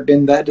 So has there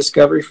been that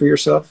discovery for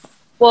yourself?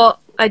 Well,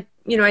 I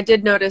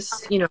did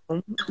notice,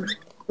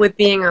 with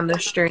being on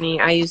this journey,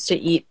 I used to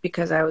eat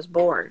because I was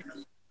bored.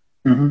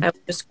 I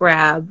would just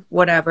grab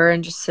whatever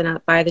and just sit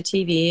up by the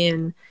TV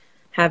and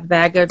have a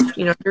bag of,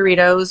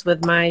 Doritos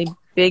with my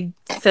big,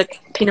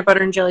 thick peanut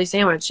butter and jelly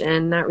sandwich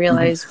and not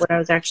realize what I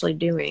was actually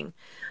doing.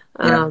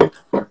 And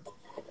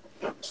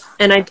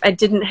I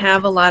didn't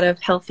have a lot of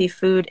healthy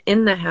food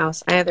in the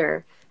house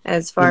either,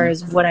 as far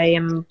as what I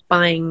am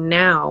buying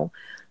now.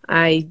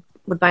 I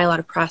would buy a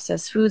lot of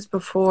processed foods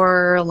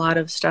before, a lot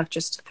of stuff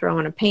just to throw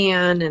in a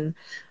pan,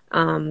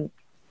 and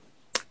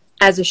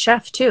as a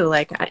chef too,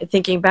 like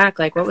thinking back,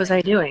 like what was I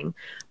doing?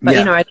 But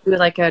I'd do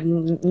like a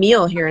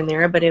meal here and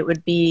there, but it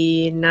would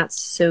be not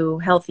so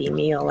healthy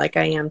meal like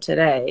I am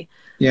today.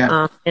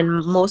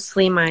 And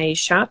mostly my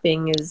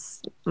shopping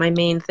my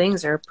main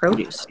things are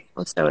produce,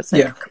 so it's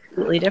like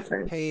completely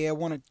different. Hey, I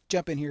want to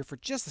jump in here for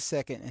just a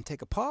second and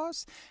take a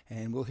pause,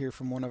 and we'll hear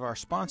from one of our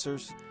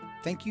sponsors.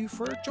 Thank you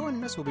for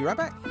joining us. We'll be right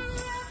back.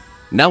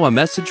 Now a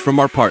message from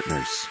our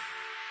partners.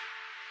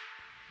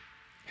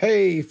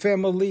 Hey,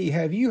 family,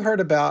 have you heard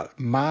about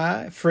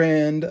my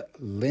friend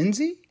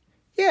Lindsay?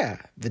 Yeah,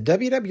 the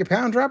WW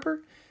Pound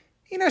Dropper.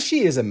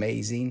 She is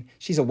amazing.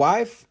 She's a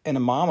wife and a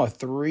mom of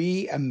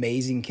 3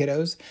 amazing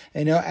kiddos.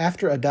 And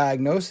after a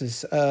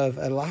diagnosis of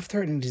a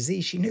life-threatening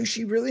disease, she knew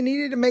she really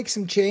needed to make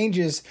some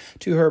changes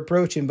to her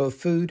approach in both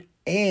food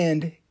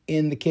and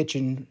in the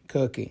kitchen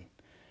cooking.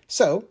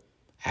 So,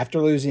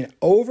 after losing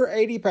over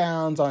 80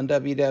 pounds on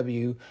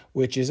WW,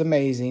 which is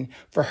amazing,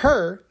 for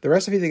her, the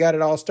recipe that got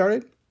it all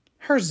started,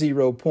 her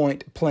 0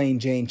 Point Plain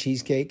Jane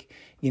cheesecake.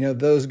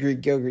 Those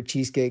Greek yogurt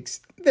cheesecakes,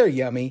 they're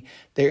yummy.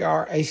 They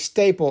are a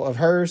staple of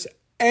hers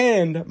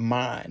and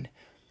mine.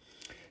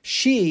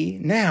 She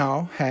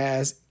now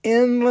has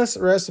endless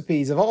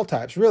recipes of all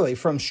types, really,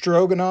 from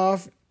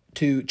stroganoff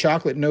to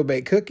chocolate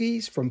no-bake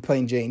cookies, from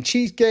plain Jane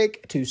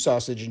cheesecake to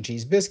sausage and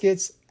cheese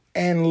biscuits,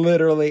 and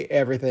literally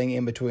everything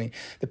in between.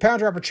 The Pound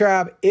Dropper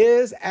Tribe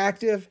is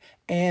active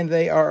and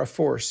they are a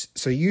force.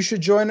 So you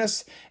should join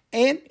us.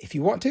 And if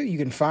you want to, you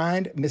can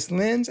find Miss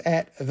Linz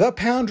at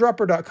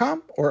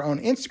thepounddropper.com or on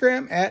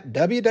Instagram at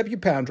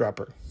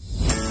www.pounddropper.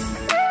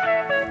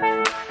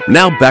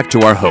 Now back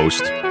to our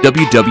host,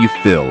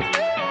 WW Phil.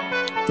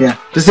 Yeah.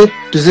 Does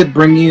it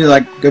bring you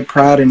like good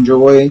pride and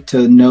joy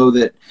to know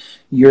that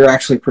you're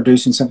actually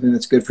producing something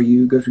that's good for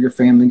you, good for your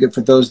family, good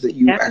for those that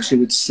you actually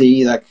would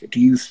see? Like, do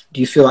you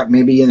feel like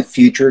maybe in the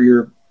future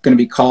you're going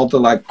to be called to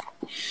like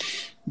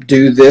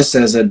do this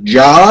as a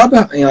job?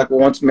 You know, like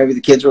once maybe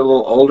the kids are a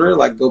little older,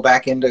 like go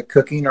back into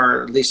cooking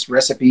or at least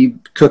recipe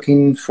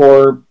cooking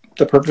for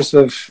the purpose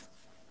of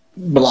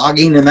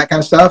blogging and that kind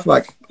of stuff.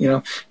 Like, you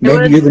know,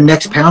 maybe you're the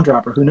next Pound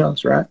Dropper. Who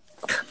knows, right?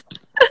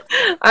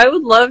 I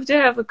would love to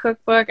have a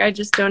cookbook. I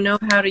just don't know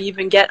how to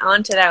even get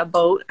onto that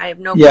boat. I have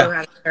no clue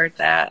how to start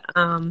that.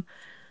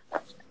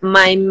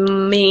 My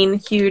main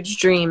huge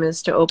dream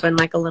is to open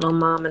like a little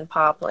mom and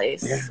pop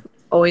place. Yeah.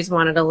 Always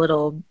wanted a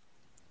little,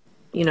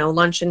 you know,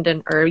 lunch and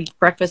dinner or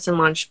breakfast and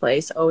lunch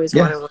place. Always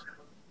wanted one.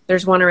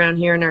 There's one around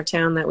here in our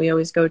town that we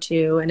always go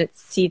to, and it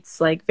seats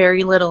like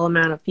very little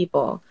amount of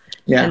people.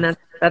 Yeah. And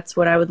that's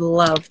what I would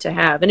love to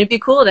have. And it'd be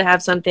cool to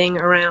have something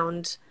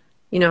around,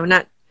 you know,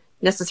 not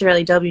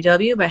necessarily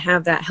WW, but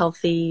have that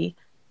healthy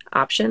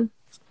option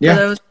for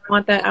those who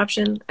want that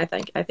option. I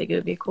think it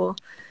would be cool.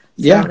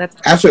 So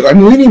absolutely. I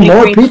mean, we need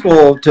more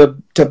people to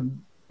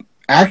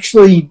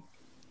actually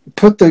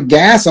put the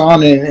gas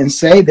on and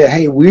say that,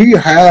 hey, we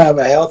have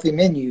a healthy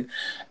menu.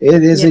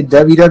 It is a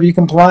WW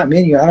compliant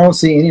menu. I don't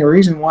see any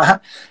reason why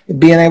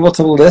being able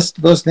to list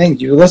those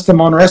things. You list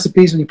them on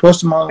recipes and you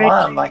post them online.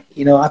 Right. Like,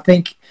 you know, I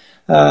think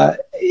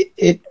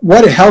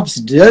what it helps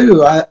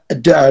do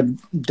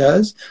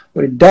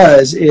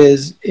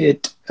is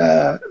it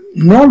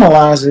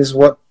normalizes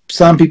what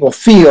some people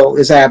feel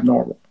is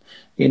abnormal.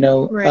 You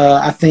know,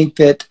 I think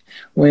that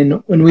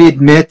when we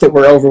admit that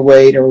we're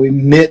overweight or we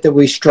admit that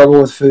we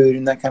struggle with food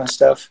and that kind of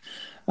stuff,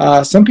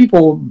 some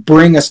people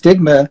bring a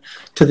stigma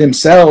to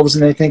themselves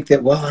and they think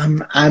that, well,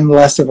 I'm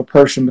less of a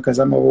person because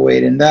I'm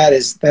overweight, and that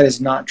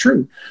is not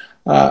true.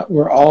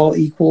 We're all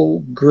equal,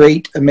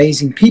 great,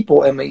 amazing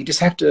people, and we just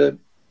have to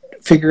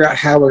figure out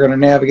how we're going to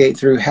navigate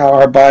through how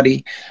our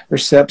body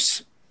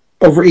accepts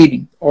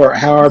overeating or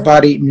how our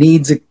body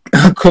needs a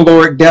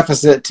caloric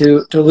deficit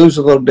to lose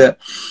a little bit.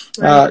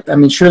 I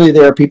mean, surely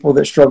there are people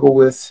that struggle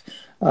with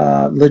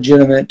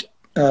legitimate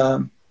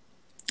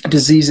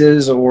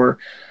diseases or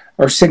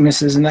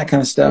sicknesses and that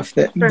kind of stuff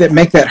that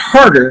make that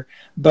harder.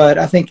 But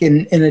I think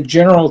in a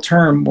general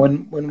term,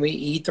 when we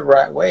eat the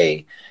right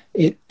way,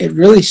 it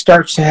really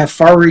starts to have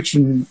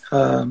far-reaching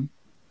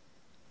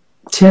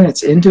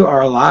tenets into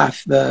our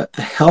life. The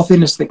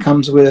healthiness that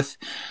comes with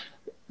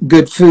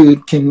good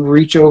food can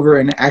reach over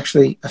and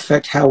actually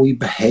affect how we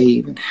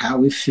behave and how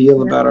we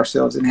feel about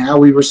ourselves and how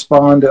we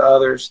respond to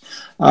others,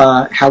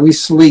 how we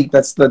sleep.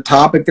 That's the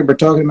topic that we're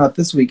talking about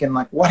this week. And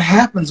like, what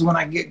happens when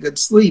I get good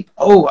sleep?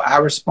 Oh, I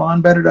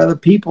respond better to other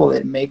people.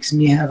 It makes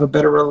me have a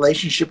better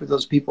relationship with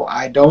those people.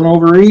 I don't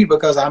overeat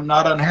because I'm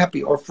not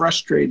unhappy or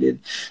frustrated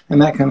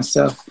and that kind of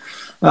stuff.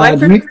 Well, I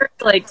prefer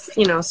to, like,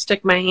 you know,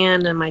 stick my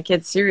hand in my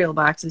kids' cereal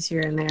boxes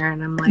here and there,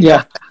 and I'm like,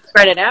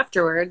 spread it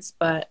afterwards,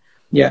 but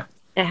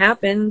it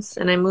happens,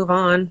 and I move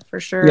on for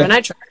sure, and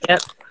I try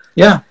it.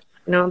 Yeah.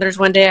 You know, there's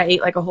one day I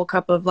ate like a whole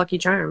cup of Lucky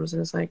Charms,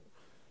 and it's like,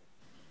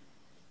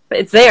 but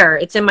it's there.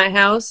 It's in my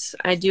house.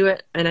 I do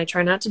it, and I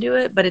try not to do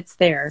it, but it's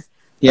there.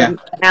 Yeah.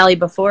 Allie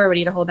before would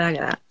eat a whole bag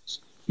of that.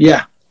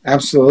 Yeah.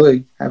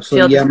 Absolutely.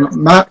 Yeah,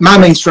 my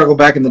main struggle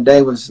back in the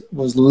day was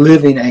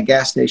living at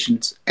gas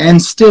stations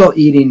and still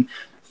eating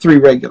 3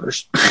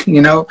 regulars.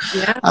 You know,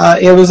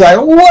 it was like,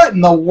 what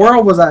in the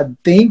world was I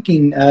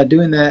thinking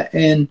doing that?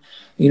 And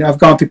you know, I've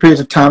gone through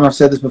periods of time, I've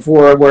said this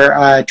before, where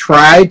I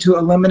tried to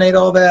eliminate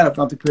all that. I've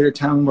gone through a period of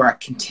time where I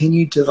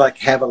continued to like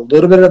have a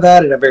little bit of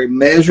that in a very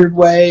measured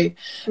way.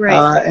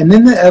 Right. And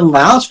then it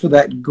allows for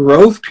that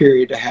growth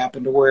period to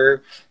happen to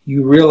where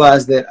you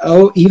realize that,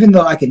 oh, even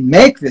though I can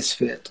make this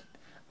fit,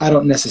 I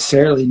don't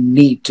necessarily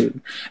need to.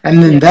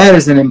 And then that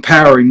is an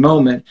empowering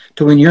moment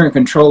to when you're in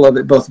control of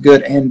it, both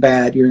good and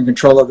bad. You're in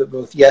control of it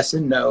both yes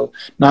and no,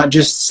 not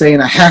just saying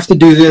I have to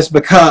do this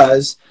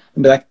because,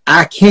 and be like,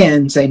 I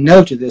can say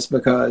no to this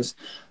because.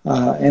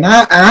 And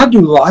I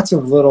do lots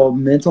of little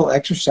mental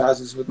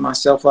exercises with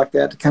myself like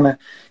that to kind of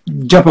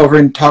jump over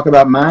and talk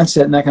about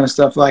mindset and that kind of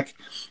stuff. Like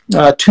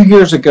 2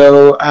 years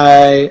ago,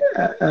 I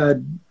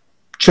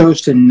chose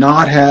to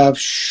not have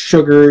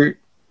sugar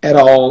at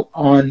all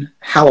on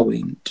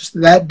Halloween, just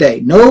that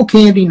day. No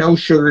candy, no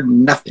sugar,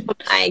 nothing. Oh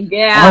my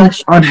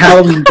gosh. On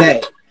Halloween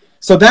day.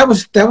 So that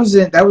was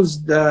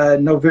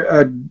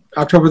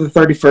October the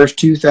 31st,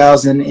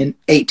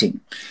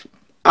 2018.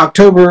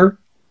 October,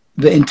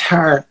 the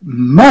entire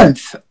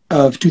month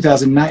of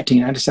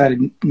 2019, I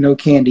decided no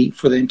candy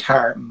for the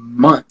entire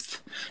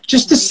month,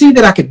 just to see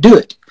that I could do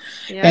it.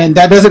 Yeah. And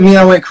that doesn't mean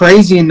I went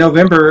crazy in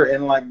November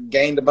and like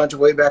gained a bunch of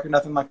weight back or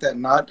nothing like that.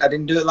 I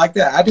didn't do it like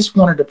that. I just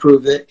wanted to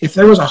prove that if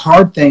there was a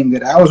hard thing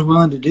that I was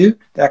willing to do,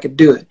 that I could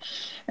do it.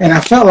 And I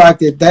felt like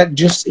that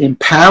just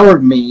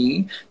empowered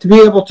me to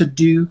be able to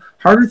do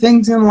harder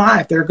things in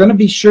life. There are going to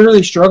be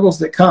surely struggles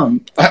that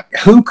come.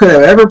 Who could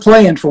have ever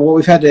planned for what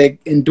we've had to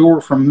endure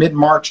from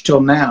mid-March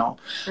till now,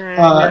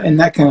 and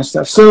that kind of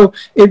stuff. So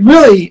it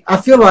really,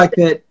 I feel like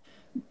that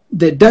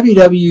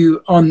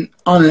WW on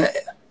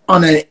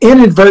an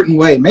inadvertent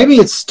way, maybe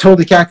it's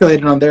totally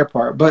calculated on their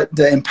part, but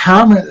the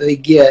empowerment that they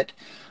get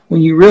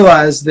when you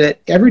realize that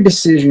every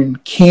decision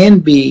can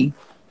be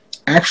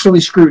actually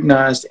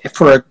scrutinized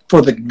for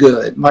the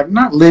good, like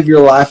not live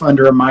your life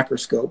under a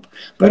microscope,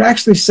 but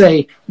actually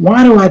say,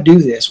 why do I do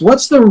this?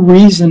 What's the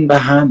reason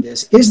behind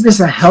this? Is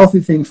this a healthy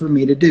thing for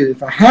me to do?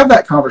 If I have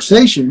that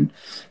conversation,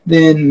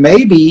 then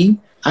maybe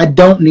I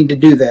don't need to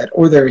do that,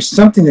 or there is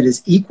something that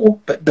is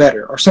equal but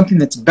better, or something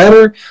that's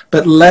better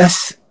but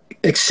less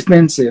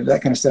expensive,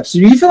 that kind of stuff. So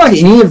do you feel like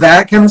any of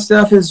that kind of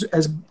stuff is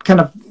kind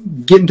of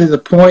getting to the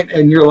point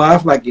in your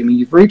life? Like, I mean,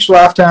 you've reached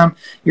lifetime,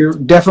 you're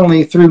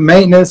definitely through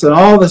maintenance and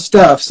all the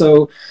stuff.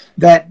 So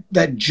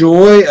that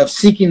joy of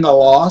seeking the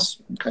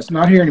loss, that's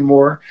not here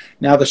anymore.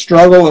 Now the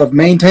struggle of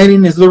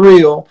maintaining is the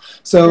real.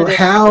 So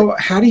how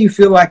do you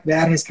feel like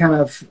that has kind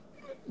of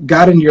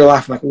got into your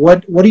life? Like,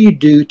 what do you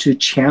do to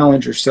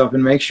challenge yourself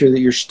and make sure that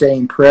you're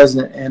staying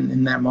present and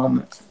in that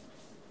moment?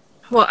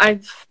 Well,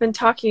 I've been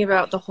talking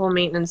about the whole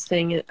maintenance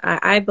thing.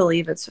 I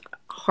believe it's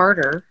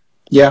harder.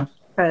 Yeah.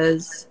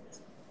 Because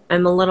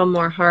I'm a little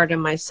more hard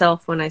on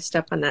myself when I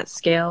step on that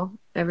scale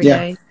every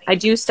day. I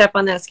do step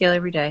on that scale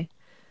every day.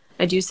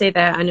 I do say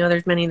that. I know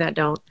there's many that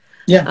don't.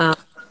 Yeah.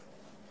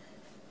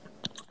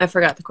 I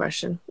forgot the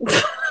question.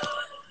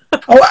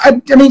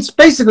 I mean, it's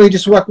basically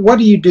just what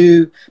do you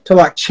do to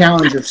like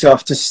challenge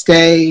yourself to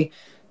stay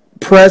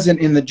present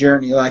in the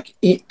journey? Like,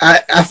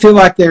 I feel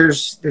like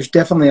there's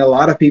definitely a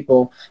lot of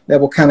people that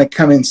will kind of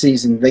come in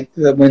season.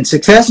 When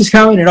success is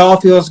coming, it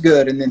all feels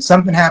good, and then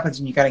something happens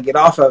and you kind of get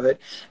off of it,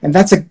 and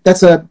that's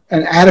an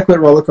adequate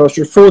roller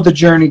coaster for the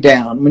journey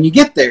down. When you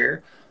get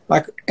there,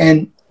 like,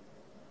 and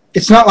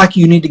it's not like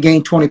you need to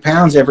gain 20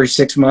 pounds every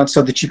 6 months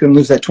so that you can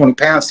lose that 20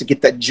 pounds to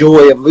get that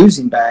joy of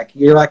losing back.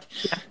 You're like,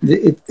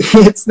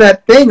 it's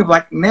that thing of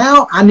like,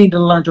 now I need to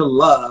learn to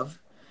love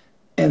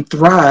and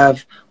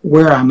thrive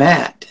where I'm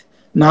at,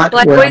 not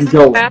where I'm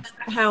going. That's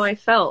how I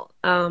felt.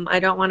 I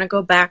don't want to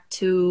go back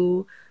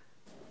to,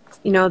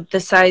 the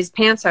size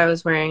pants I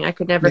was wearing. I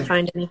could never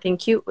find anything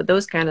cute with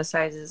those kind of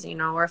sizes,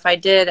 or if I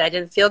did, I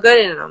didn't feel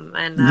good in them.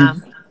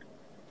 And,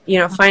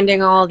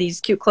 finding all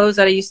these cute clothes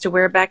that I used to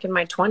wear back in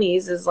my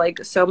 20s is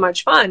like so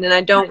much fun. And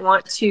I don't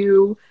want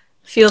to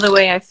feel the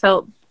way I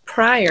felt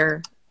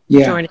prior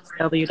joining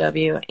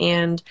WW.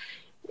 And,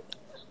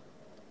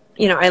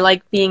 I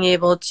like being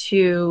able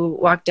to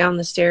walk down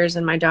the stairs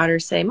and my daughter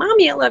say,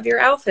 "Mommy, I love your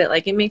outfit."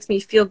 Like, it makes me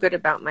feel good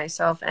about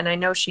myself. And I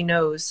know she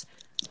knows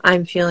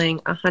I'm feeling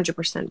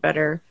 100%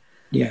 better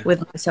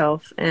with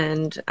myself.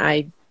 And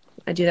I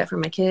do that for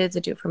my kids. I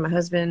do it for my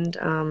husband.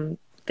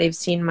 They've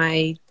seen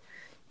my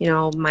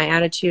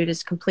attitude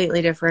is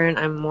completely different.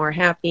 I'm more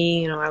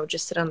happy. I would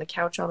just sit on the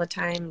couch all the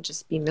time and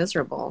just be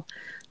miserable.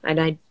 And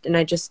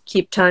I just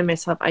keep telling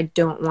myself I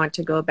don't want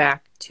to go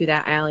back to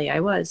that alley I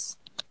was.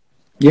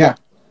 Yeah.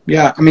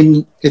 Yeah. I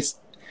mean, it's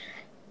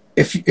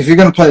if you're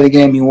going to play the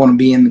game, you want to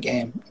be in the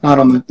game, not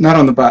on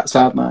the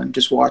sideline,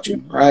 just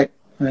watching, right?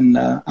 And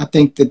I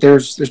think that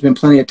there's been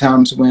plenty of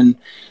times when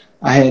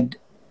I had,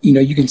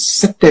 you can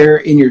sit there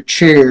in your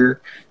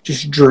chair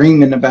just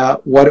dreaming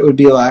about what it would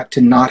be like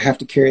to not have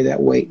to carry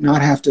that weight,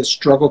 not have to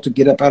struggle to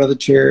get up out of the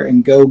chair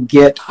and go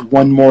get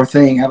one more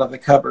thing out of the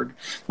cupboard.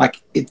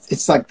 Like,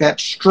 it's like that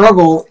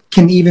struggle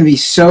can even be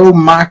so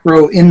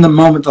micro in the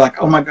moment,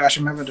 like, oh my gosh,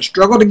 I'm having to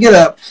struggle to get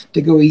up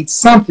to go eat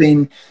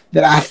something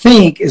that I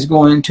think is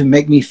going to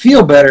make me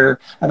feel better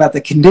about the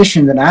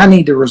condition that I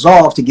need to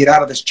resolve to get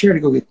out of this chair to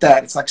go get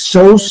that. It's like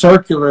so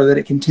circular that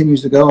it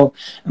continues to go.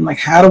 I'm like,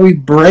 how do we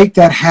break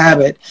that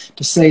habit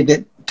to say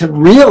that, to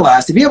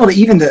realize, to be able to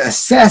even to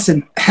assess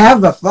and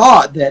have the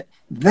thought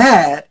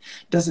that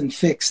doesn't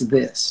fix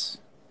this.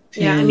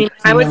 Yeah, and, I mean,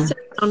 I would sit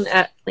down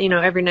at,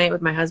 every night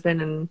with my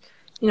husband and,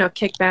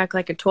 kick back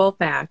like a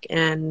 12-pack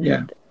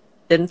and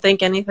didn't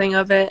think anything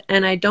of it.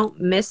 And I don't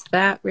miss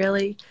that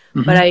really.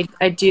 Mm-hmm. But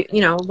I do,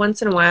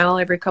 once in a while,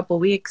 every couple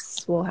of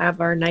weeks, we'll have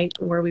our night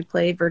where we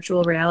play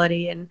virtual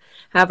reality and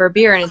have our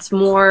beer. And it's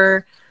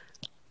more,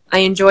 I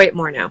enjoy it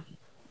more now.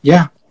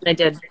 Yeah. Than I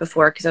did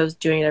before, because I was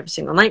doing it every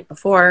single night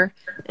before,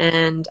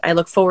 and I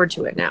look forward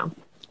to it now.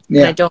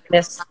 Yeah. And I don't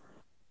miss,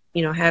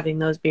 having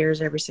those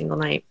beers every single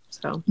night.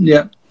 So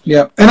yeah.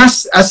 And I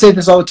say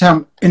this all the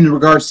time in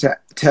regards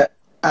to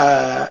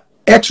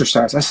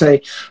exercise. I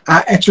say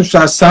I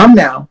exercise some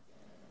now,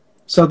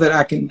 so that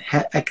I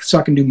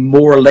can do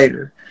more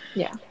later.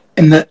 Yeah.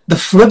 And the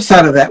flip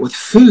side of that with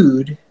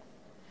food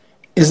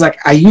is like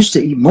I used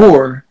to eat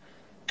more,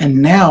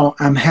 and now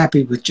I'm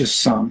happy with just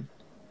some.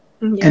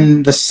 Yeah.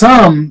 And the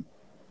sum,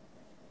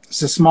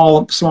 it's a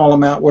small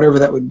amount, whatever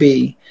that would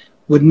be,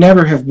 would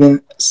never have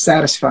been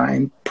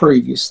satisfying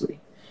previously.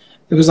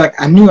 It was like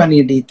I knew I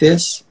needed to eat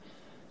this,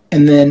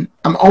 and then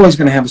I'm always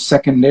going to have a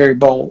secondary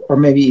bowl, or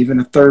maybe even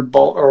a third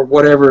bowl, or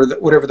whatever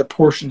the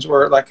portions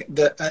were. Like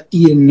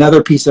eat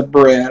another piece of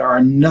bread or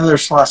another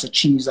slice of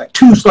cheese, like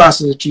 2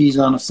 slices of cheese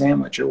on a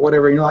sandwich or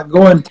whatever. You know, like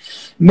going,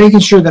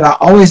 making sure that I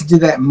always do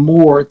that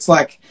more. It's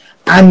like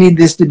I need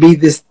this to be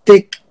this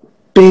thick,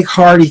 big,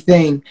 hearty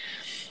thing,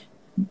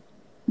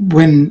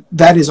 when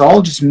that is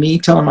all just me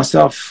telling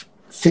myself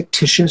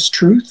fictitious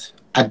truth.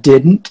 I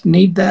didn't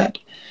need that.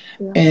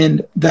 Yeah.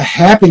 And the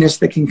happiness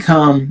that can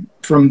come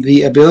from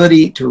the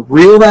ability to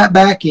reel that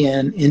back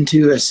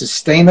into a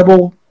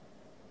sustainable,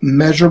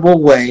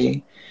 measurable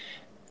way,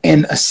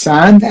 and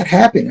assign that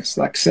happiness,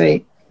 like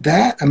say,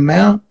 that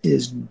amount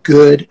is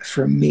good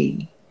for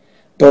me.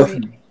 Both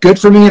good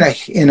for me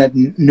in a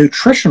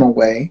nutritional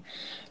way,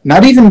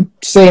 not even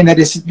saying that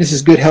this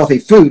is good, healthy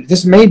food.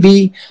 This may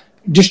be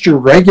just your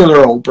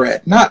regular old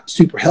bread, not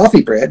super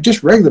healthy bread,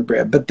 just regular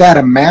bread. But that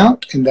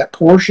amount and that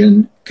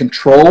portion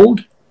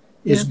controlled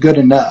is good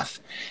enough.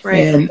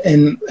 Right.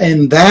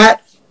 And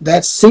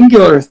that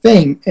singular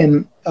thing,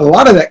 and a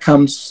lot of that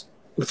comes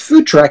with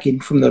food tracking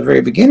from the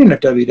very beginning of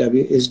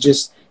WW, is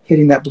just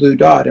hitting that blue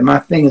dot. And my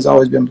thing has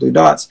always been blue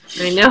dots.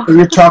 I know. But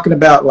you're talking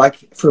about,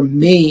 like, for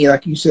me,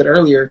 like you said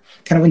earlier,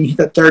 kind of when you hit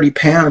that 30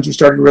 pounds, you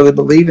started really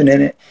believing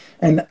in it.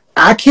 And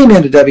I came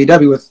into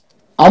WW with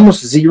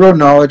almost zero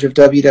knowledge of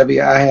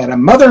WW. I had a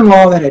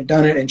mother-in-law that had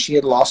done it, and she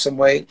had lost some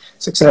weight,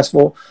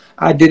 successful.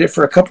 I did it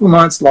for a couple of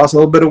months, lost a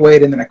little bit of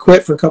weight, and then I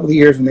quit for a couple of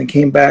years and then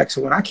came back.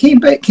 So when I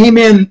came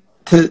in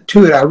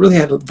to it, I really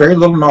had very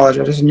little knowledge.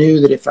 I just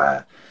knew that if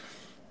I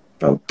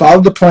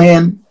followed the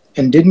plan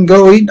and didn't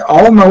go eat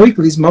all of my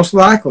weeklies, most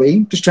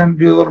likely, just trying to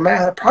do a little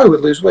math, I probably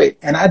would lose weight.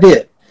 And I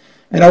did.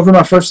 And over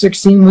my first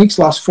 16 weeks,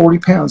 lost 40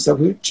 pounds,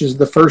 which is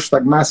the first,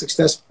 like, my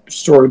success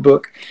story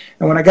book.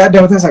 And when I got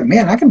done with that, I was like,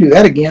 man, I can do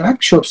that again. I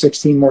can show up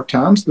 16 more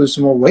times, lose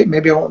some more weight.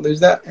 Maybe I won't lose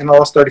that. And I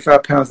lost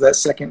 35 pounds that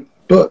second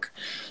book.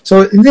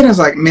 So, and then I was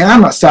like, man,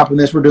 I'm not stopping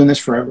this. We're doing this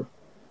forever.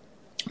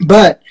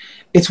 But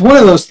it's one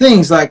of those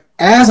things, like,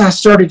 as I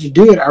started to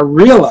do it, I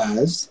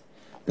realized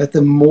that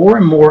the more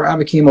and more I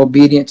became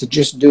obedient to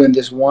just doing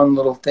this one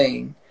little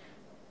thing,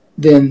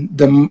 then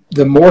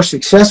the more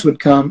success would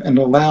come and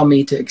allow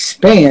me to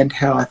expand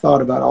how I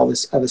thought about all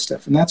this other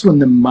stuff. And that's when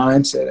the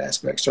mindset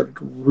aspect started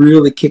to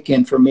really kick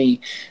in for me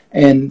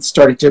and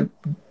started to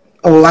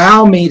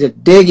allow me to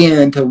dig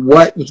into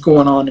what was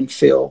going on in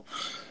Phil.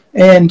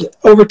 And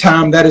over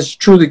time, that has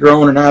truly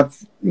grown, and I've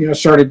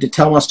started to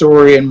tell my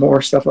story and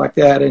more stuff like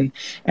that. And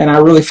I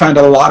really find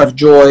a lot of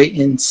joy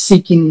in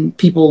seeking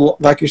people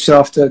like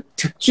yourself to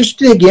just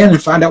dig in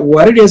and find out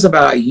what it is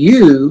about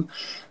you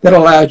that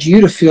allowed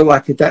you to feel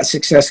like that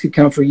success could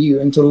come for you,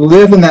 and to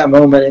live in that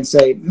moment and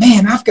say,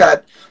 man, I've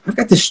got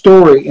this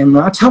story, and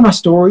when I tell my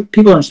story,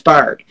 people are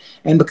inspired.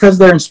 And because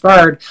they're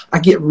inspired, I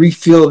get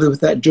refilled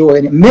with that joy,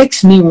 and it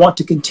makes me want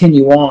to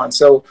continue on.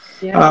 So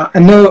I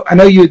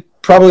know you'd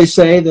probably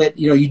say that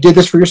you did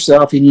this for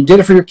yourself, and you did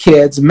it for your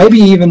kids. Maybe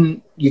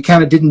even you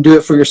kind of didn't do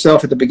it for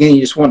yourself at the beginning.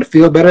 You just wanted to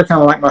feel better,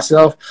 kind of like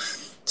myself.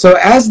 So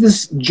as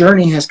this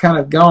journey has kind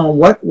of gone,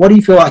 what do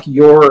you feel like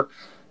your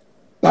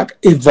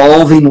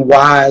evolving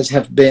whys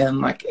have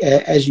been, like,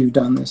 as you've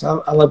done this?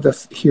 I love to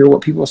hear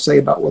what people say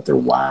about what their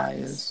why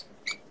is.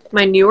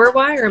 My newer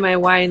why, or my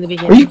why in the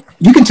beginning? Well,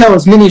 you can tell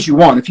as many as you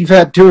want. If you've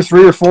had 2 or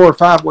 3 or 4 or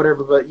 5,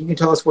 whatever, but you can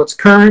tell us what's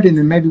current and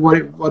then maybe what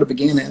it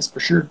began as, for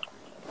sure.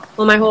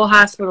 Well, my whole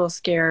hospital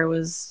scare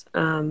was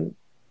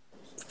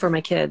for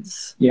my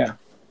kids. Yeah.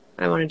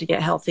 I wanted to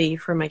get healthy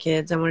for my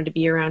kids. I wanted to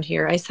be around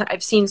here.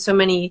 I've seen so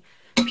many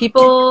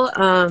people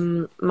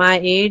my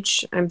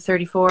age, I'm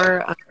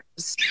 34,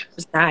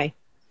 just die.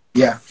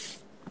 Yeah.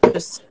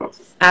 Just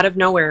out of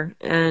nowhere.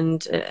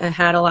 And it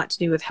had a lot to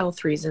do with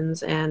health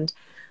reasons. And,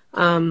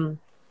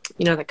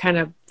 that kind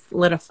of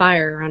lit a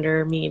fire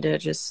under me to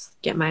just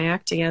get my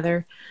act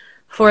together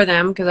for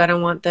them, because I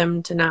don't want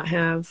them to not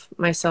have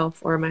myself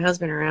or my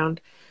husband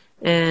around.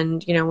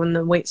 And, when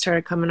the weight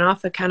started coming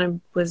off, it kind of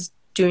was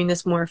doing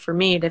this more for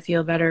me to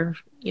feel better,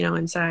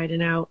 inside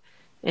and out.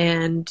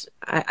 And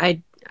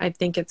I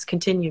think it's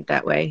continued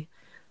that way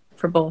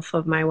for both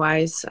of my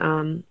whys.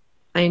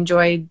 I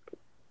enjoyed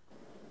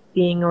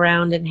being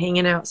around and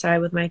hanging outside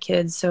with my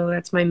kids. So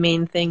that's my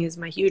main thing, is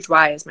my huge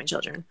why is my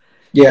children.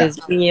 Yeah. Is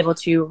being able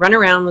to run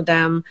around with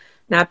them,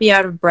 not be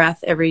out of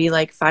breath every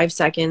 5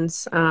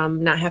 seconds,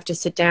 not have to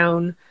sit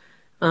down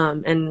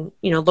and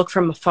look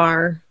from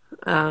afar,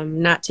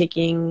 not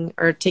taking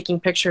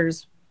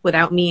pictures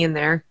without me in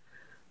there.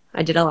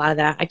 I did a lot of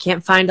that. I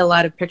can't find a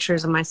lot of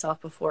pictures of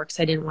myself before because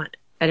I didn't want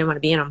to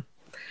be in them.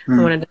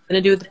 I wanted nothing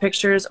to do with the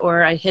pictures,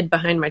 or I hid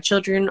behind my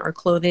children or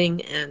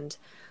clothing, and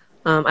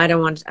I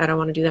don't want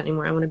to do that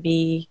anymore. I want to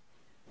be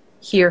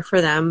here for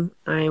them.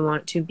 I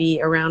want to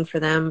be around for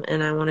them,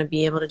 and I want to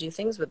be able to do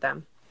things with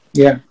them.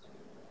 Yeah.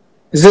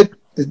 Is it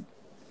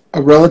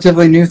a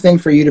relatively new thing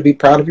for you to be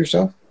proud of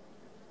yourself?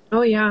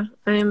 Oh yeah,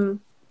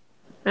 I'm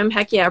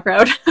heck yeah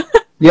proud.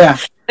 Yeah.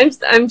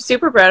 I'm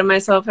super proud of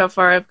myself, how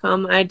far I've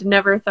come. I'd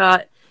never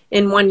thought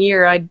in 1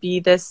 year I'd be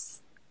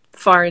this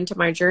far into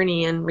my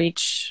journey and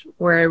reach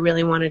where I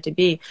really wanted to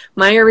be.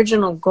 My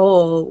original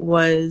goal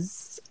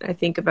was, I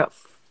think, about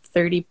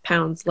 30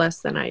 pounds less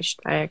than I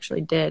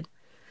actually did.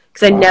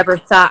 Because I never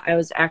thought I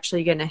was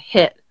actually going to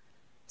hit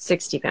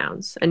 60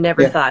 pounds. I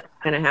never thought it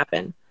was going to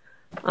happen.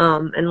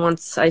 And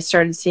once I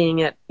started seeing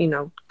it,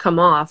 come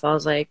off, I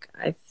was like,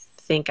 I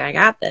think I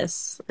got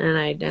this. And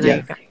I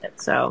got it.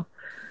 So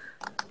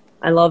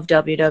I love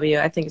WW.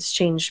 I think it's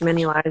changed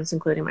many lives,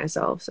 including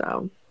myself.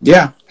 So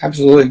yeah,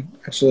 absolutely.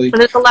 Absolutely.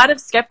 And there's a lot of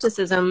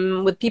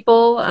skepticism with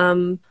people,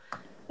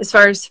 as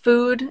far as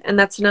food. And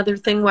that's another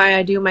thing why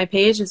I do my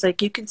page is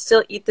like, you can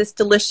still eat this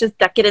delicious,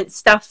 decadent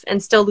stuff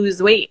and still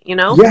lose weight,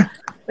 Yeah.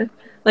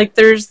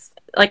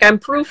 Like I'm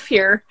proof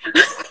here.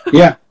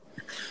 Yeah.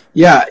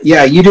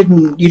 You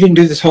didn't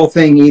do this whole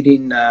thing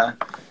eating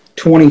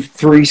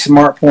 23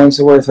 smart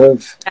points worth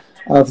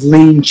of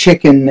lean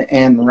chicken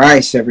and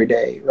rice every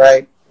day,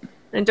 right?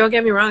 And don't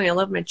get me wrong, I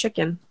love my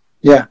chicken.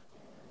 Yeah.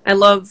 I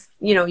love,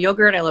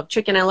 yogurt. I love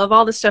chicken. I love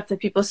all the stuff that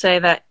people say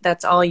that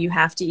that's all you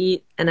have to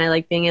eat. And I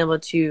like being able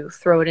to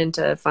throw it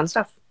into fun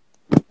stuff.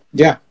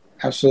 Yeah,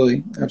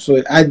 absolutely.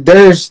 Absolutely.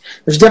 There's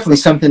definitely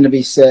something to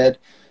be said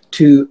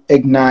to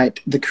ignite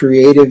the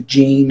creative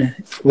gene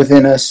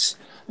within us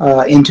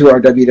into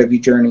our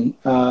WW journey.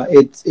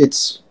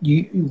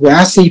 When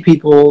I see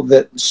people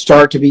that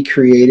start to be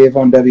creative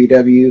on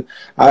WW,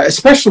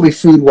 especially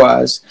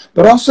food-wise,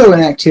 but also in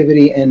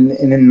activity and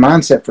in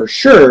mindset for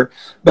sure.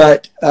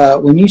 But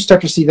when you start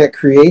to see that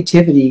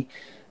creativity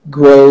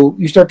grow,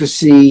 you start to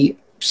see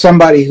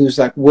somebody who's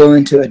like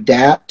willing to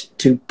adapt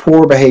to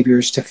poor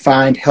behaviors to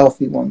find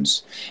healthy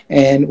ones.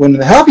 And when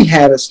the healthy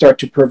habits start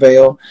to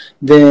prevail,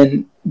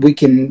 then we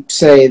can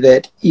say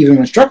that even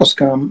when struggles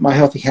come, my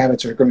healthy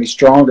habits are going to be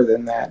stronger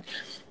than that.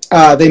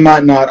 They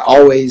might not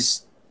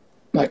always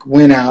like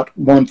win out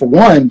one for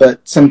one,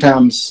 but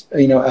sometimes,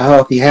 a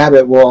healthy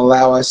habit will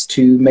allow us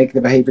to make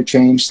the behavior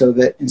change so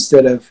that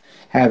instead of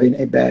having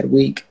a bad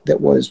week that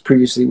was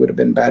previously would have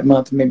been a bad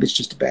month, maybe it's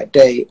just a bad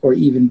day, or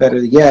even better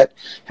yet,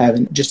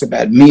 having just a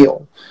bad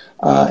meal.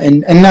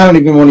 And I don't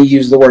even want to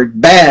use the word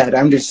bad.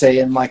 I'm just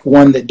saying like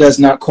one that does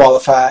not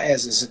qualify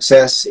as a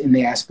success in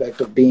the aspect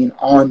of being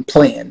on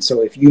plan.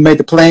 So if you made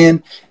the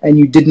plan and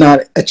you did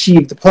not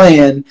achieve the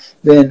plan,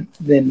 then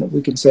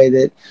we can say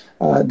that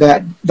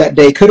that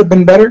day could have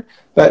been better.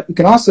 But we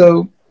can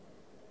also,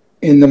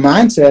 in the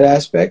mindset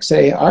aspect,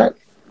 say, all right,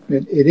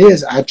 it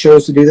is. I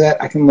chose to do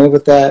that. I can live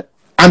with that.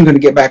 I'm going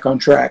to get back on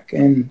track.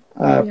 And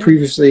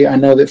previously, I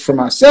know that for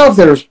myself,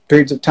 there was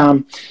periods of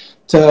time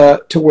to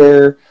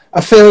where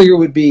a failure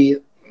would be,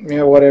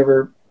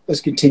 whatever, let's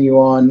continue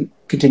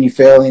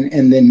failing,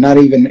 and then not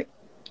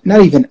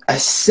even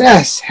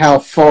assess how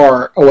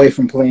far away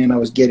from plan I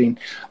was getting,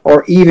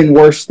 or even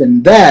worse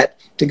than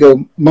that, to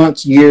go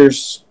months,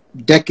 years,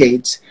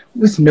 decades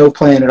with no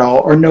plan at all,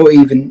 or no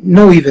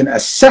even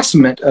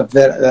assessment of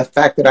the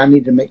fact that I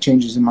need to make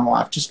changes in my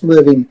life, just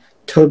living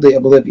totally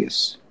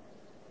oblivious.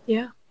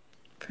 Yeah,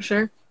 for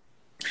sure.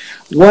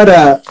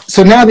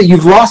 So now that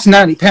you've lost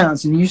 90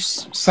 pounds and you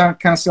kind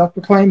of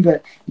self-proclaimed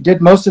that you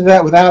did most of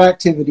that without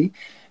activity,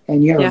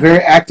 and you have a very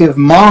active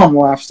mom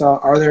lifestyle,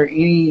 are there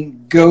any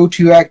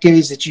go-to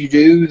activities that you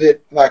do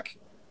that like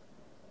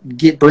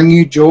bring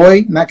you joy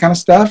and that kind of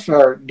stuff?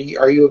 Or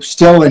are you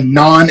still a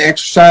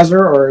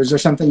non-exerciser, or is there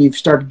something you've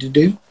started to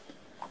do?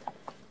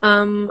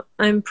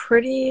 I'm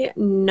pretty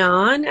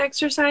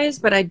non-exercise,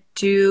 but I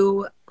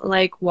do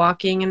like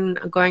walking and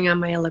going on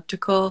my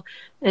elliptical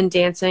and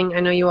dancing. I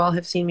know you all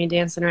have seen me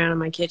dancing around in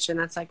my kitchen.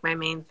 That's like my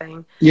main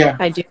thing. Yeah.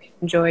 I do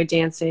enjoy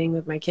dancing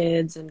with my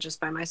kids and just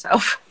by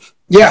myself.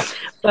 Yeah.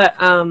 But,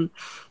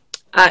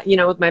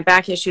 with my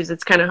back issues,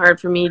 it's kind of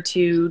hard for me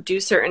to do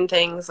certain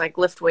things like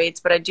lift weights,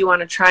 but I do want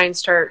to try and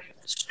start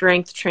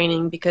strength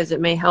training because it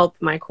may help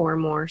my core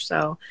more.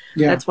 So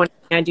that's one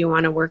thing I do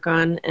want to work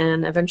on.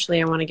 And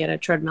eventually I want to get a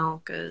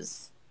treadmill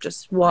because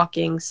just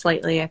walking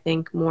slightly, I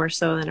think more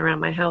so than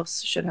around my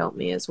house should help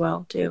me as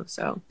well too.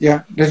 So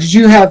yeah. Did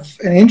you have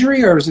an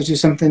injury, or is it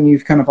just something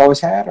you've kind of always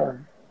had,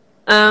 or?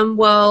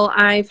 Well,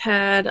 I've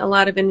had a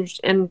lot of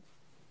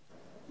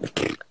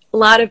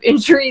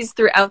injuries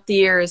throughout the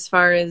year as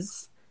far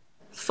as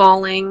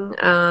falling.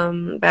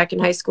 Back in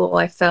high school,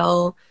 I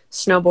fell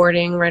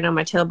snowboarding right on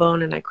my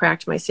tailbone and I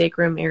cracked my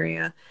sacrum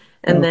area.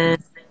 And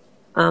then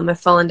I've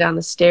fallen down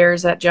the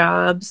stairs at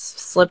jobs,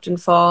 slipped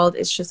and falled.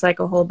 It's just like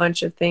a whole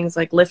bunch of things,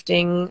 like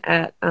lifting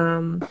at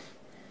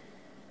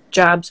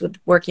jobs with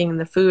working in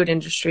the food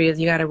industry. Is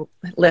you got to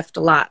lift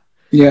a lot.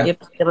 Yeah. You have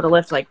to be able to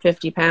lift like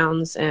 50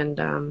 pounds, and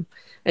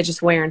I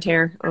just wear and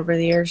tear over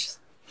the years.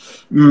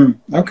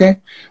 Okay.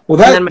 Well,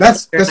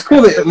 that's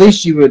cool that at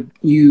least you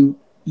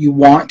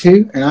want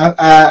to, and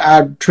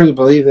I truly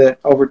believe that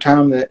over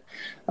time that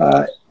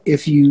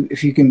if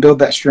you can build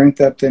that strength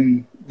up,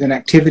 then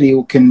activity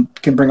can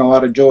bring a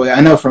lot of joy. I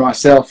know for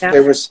myself,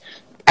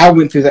 I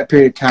went through that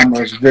period of time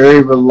where I was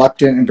very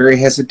reluctant and very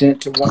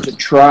hesitant to want to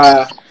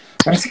try.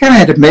 I just kind of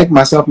had to make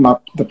myself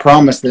the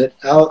promise that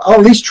I'll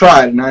at least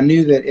try it. And I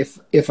knew that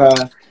if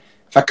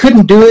if I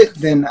couldn't do it,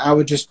 then I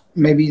would just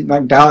maybe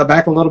like dial it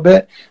back a little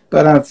bit.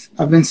 But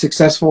I've been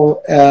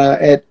successful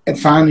at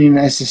finding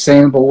a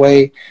sustainable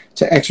way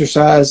to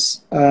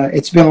exercise.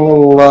 It's been a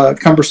little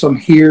cumbersome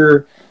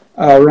here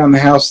around the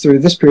house through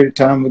this period of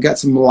time. We've got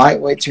some light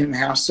weights here in the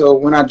house, so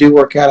when I do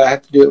work out, I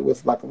have to do it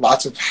with like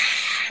lots of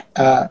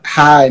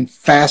high and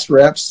fast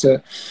reps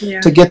to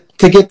get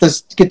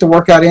the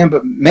workout in.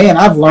 But man,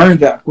 I've learned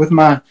that with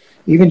my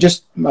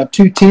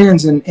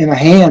 210s in a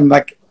hand,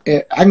 like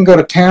I can go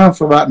to town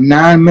for about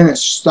 9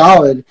 minutes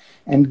solid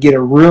and get a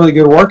really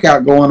good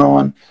workout going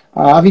on.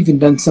 I've even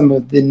done some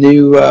of the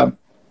new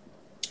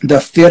the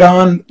Fit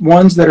On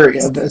ones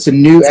it's a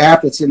new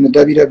app that's in the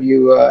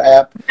WW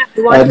app.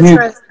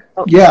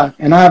 Yeah,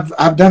 and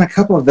I've done a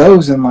couple of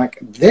those, and like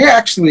they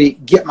actually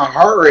get my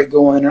heart rate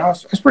going, and I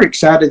was pretty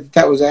excited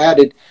that was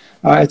added.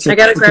 I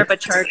gotta grab a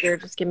charger.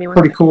 Just give me one.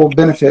 Pretty cool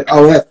benefit.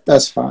 Oh,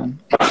 that's fine.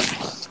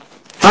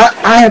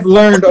 I have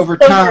learned over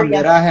time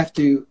that I have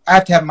to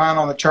have mine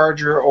on the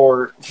charger,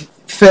 or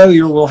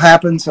failure will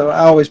happen. So I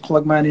always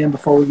plug mine in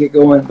before we get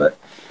going. But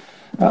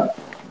I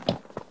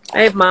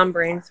have mom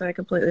brain, so I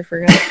completely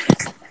forgot.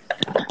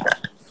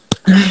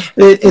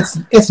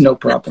 It's no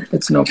problem.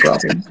 It's no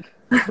problem.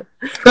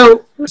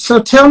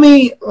 So tell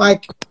me,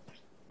 like,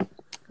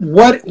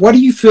 what do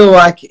you feel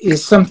like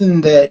is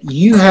something that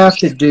you have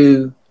to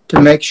do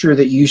to make sure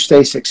that you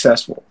stay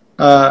successful?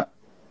 And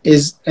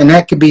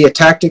that could be a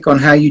tactic on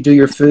how you do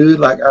your food.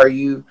 Like, are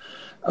you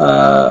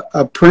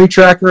a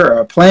pre-tracker or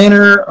a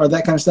planner or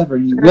that kind of stuff? Or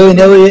you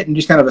willy-nilly it and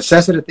just kind of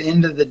assess it at the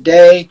end of the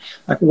day?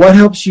 Like, what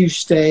helps you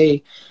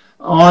stay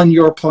on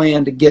your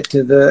plan to get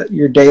to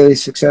your daily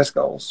success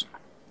goals?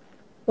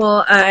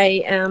 Well,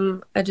 I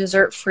am a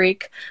dessert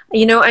freak.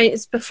 You know,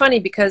 it's funny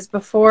because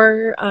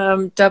before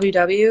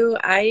WW,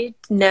 I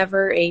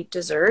never ate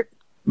dessert.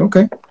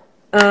 Okay.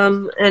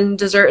 And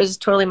dessert is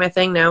totally my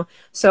thing now.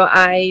 So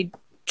I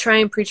try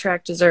and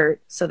pre-track dessert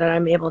so that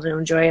I'm able to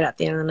enjoy it at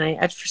the end of the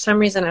night. For some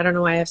reason, I don't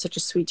know why I have such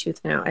a sweet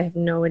tooth now. I have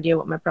no idea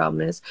what my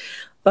problem is,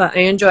 but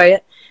I enjoy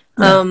it.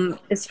 Yeah.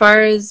 As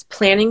far as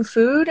planning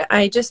food,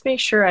 I just make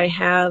sure I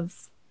have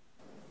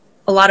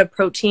a lot of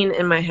protein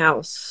in my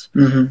house.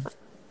 Mm-hmm.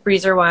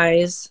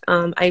 Freezer-wise,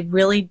 I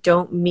really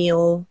don't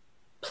meal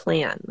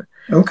plan.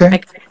 Okay. I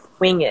kind of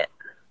wing it.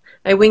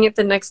 I wing it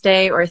the next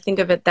day, or I think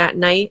of it that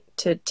night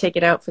to take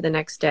it out for the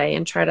next day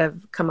and try to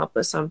come up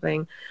with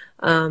something.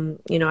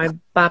 I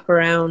bop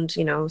around,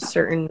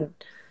 certain,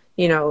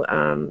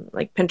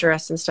 like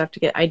Pinterest and stuff to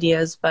get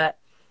ideas, but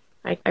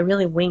I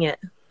really wing it.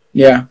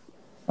 Yeah.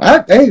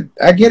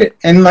 I get it.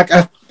 And like,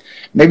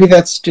 maybe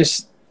that's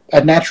just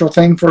a natural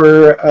thing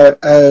for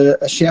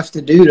a chef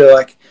to do, to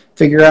like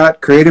figure out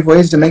creative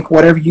ways to make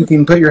whatever you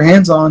can put your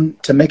hands on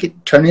to make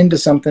it turn into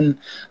something.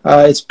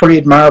 It's pretty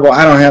admirable.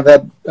 I don't have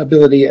that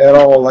ability at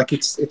all. Like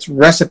it's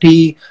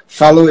recipe,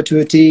 follow it to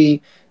a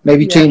T,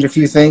 maybe change a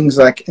few things.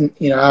 Like,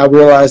 I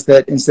realized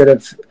that instead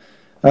of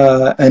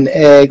an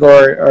egg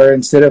or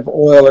instead of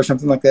oil or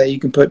something like that, you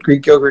can put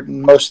Greek yogurt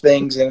in most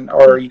things,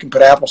 or you can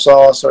put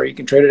applesauce, or you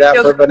can trade it out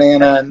for a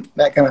banana and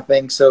that kind of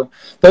thing. So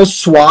those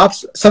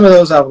swaps, some of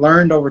those I've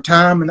learned over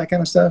time and that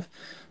kind of stuff.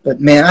 But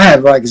man, I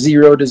have like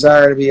zero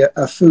desire to be a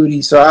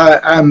foodie, so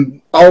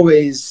I'm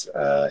always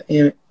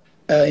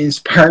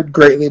inspired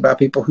greatly by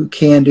people who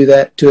can do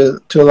that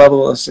to a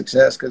level of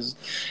success, because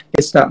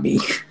it's not me.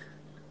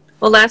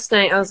 Well, last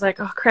night I was like,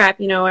 oh crap,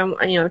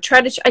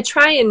 I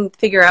try and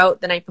figure out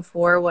the night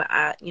before what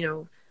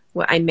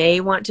I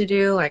may want to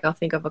do. Like, I'll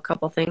think of a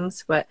couple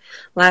things, but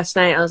last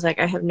night I was like,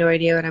 I have no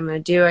idea what I'm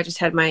going to do. I just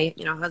had my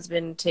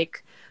husband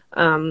take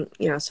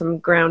some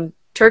ground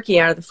turkey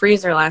out of the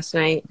freezer last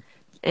night,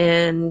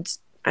 and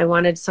I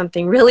wanted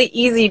something really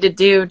easy to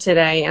do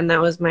today, and that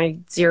was my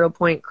 0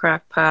 Point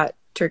crock pot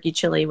turkey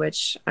chili,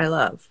 which I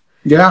love.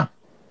 Yeah.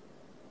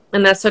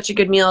 And that's such a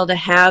good meal to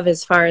have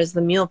as far as the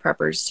meal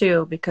preppers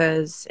too,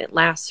 because it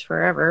lasts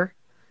forever.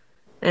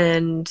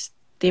 And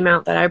the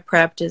amount that I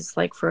prepped is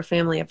like for a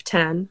family of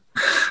 10.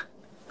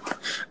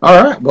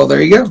 All right. Well,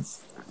 there you go.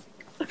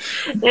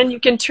 And you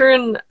can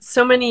turn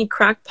so many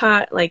crock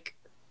pot like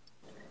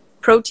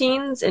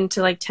proteins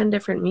into like 10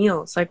 different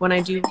meals. Like when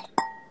I do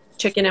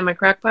chicken in my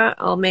crock pot,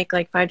 I'll make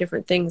like 5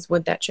 different things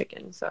with that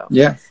chicken. So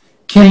yeah,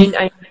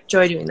 I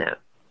enjoy doing that.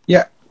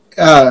 Yeah.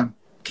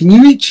 Can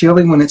you eat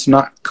chili when it's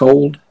not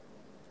cold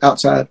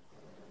outside?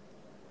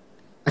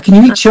 Can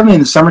you eat chili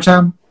in the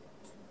summertime?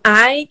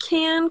 I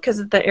can, because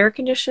of the air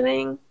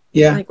conditioning.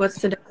 Yeah. Like,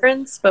 what's the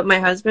difference? But my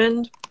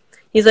husband,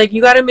 he's like,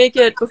 you got to make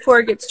it before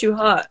it gets too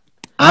hot.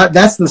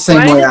 That's the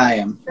same way I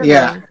am.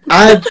 Yeah.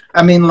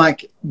 I mean,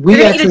 like,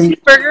 we actually eat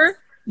a cheeseburger.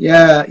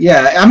 Yeah.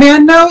 I mean, I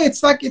know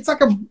it's like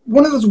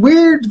one of those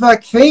weird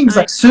like things,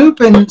 like soup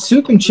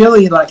and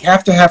chili like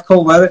have to have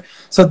cold weather.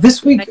 So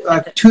this week,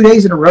 like 2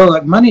 days in a row,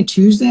 like Monday and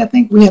Tuesday, I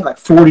think we had like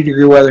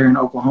 40-degree weather in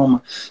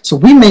Oklahoma. So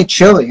we made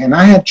chili, and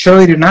I had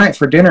chili tonight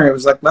for dinner. It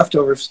was like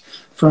leftovers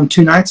from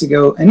 2 nights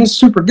ago, and it's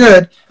super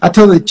good. I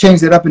totally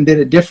changed it up and did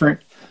it different.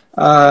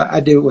 I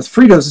did it with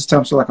Fritos this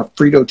time, so like a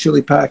Frito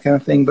chili pie kind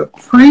of thing. But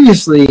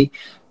previously,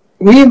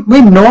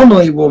 we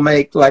normally will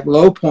make like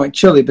low point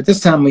chili, but this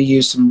time we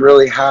use some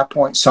really high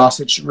point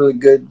sausage, really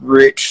good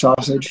rich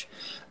sausage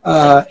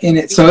in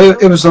it. So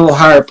it was a little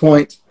higher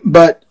point.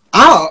 But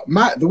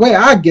the way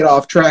I get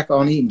off track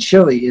on eating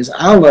chili is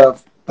I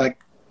love like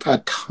a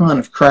ton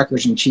of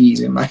crackers and cheese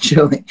in my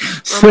chili.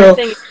 So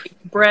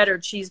bread or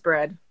cheese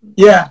bread.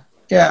 Yeah.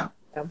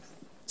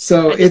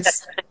 So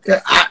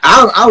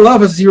I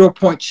love a 0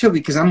 point chili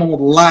because I'm gonna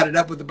light it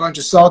up with a bunch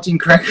of saltine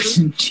crackers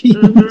and cheese.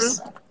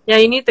 Mm-hmm. Yeah,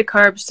 you need the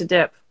carbs to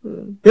dip.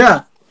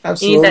 Yeah,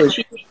 absolutely. You need that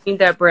cheese, you need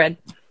that bread.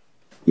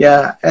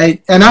 Yeah,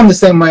 and I'm the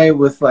same way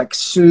with like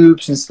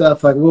soups and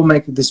stuff. Like we'll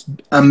make this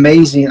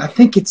amazing. I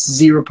think it's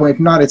 0 point. If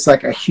not, it's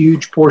like a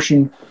huge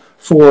portion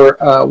for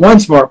 1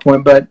 smart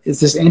point. But it's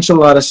this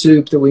enchilada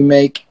soup that we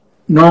make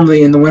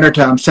normally in the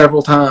wintertime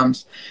several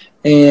times,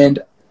 and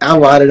I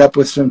light it up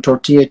with some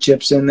tortilla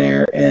chips in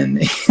there, and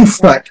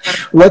it's like,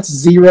 what's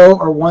 0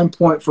 or 1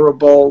 point for a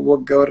bowl will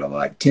go to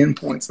like 10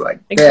 points like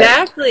that.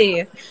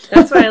 Exactly.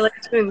 That's why I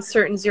like doing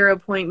certain 0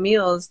 point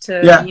meals to,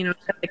 have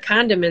the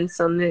condiments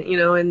on the,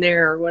 in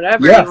there or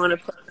whatever you want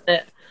to put in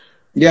it.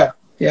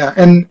 Yeah.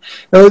 And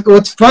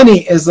what's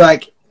funny is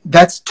like,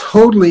 that's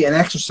totally an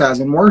exercise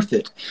and worth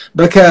it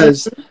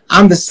because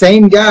I'm the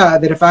same guy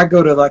that if I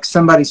go to like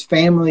somebody's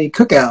family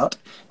cookout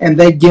and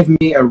they give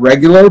me a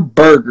regular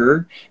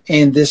burger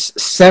and this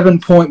 7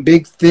 point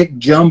big thick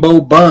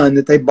jumbo bun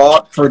that they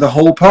bought for the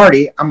whole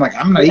party, I'm like,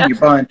 I'm not eating your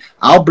bun.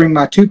 I'll bring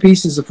my 2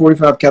 pieces of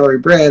 45 calorie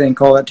bread and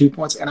call that 2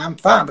 points, and I'm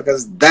fine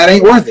because that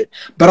ain't worth it.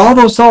 But all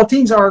those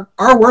saltines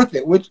are worth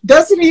it, which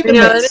doesn't even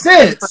make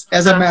sense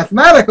as a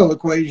mathematical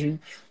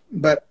equation.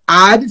 But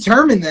I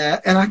determine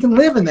that, and I can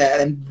live in that.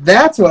 And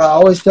that's what I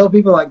always tell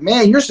people, like,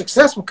 man, your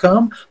success will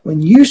come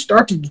when you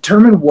start to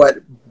determine what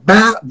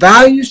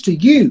values to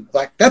you.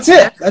 Like, that's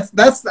it.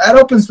 That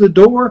opens the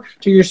door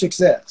to your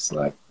success.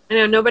 Like, I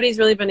know nobody's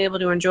really been able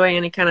to enjoy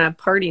any kind of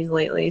parties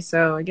lately,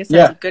 so I guess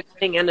that's a good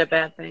thing and a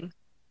bad thing.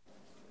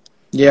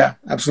 Yeah,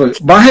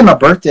 absolutely. But I had my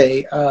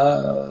birthday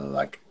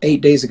like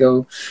 9 days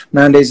ago.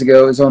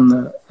 It was on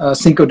the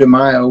Cinco de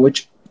Mayo,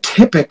 which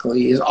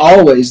typically is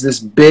always this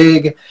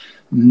big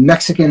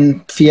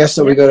Mexican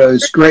fiesta. We go to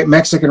this great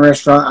Mexican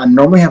restaurant. I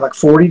normally have like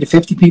 40 to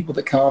 50 people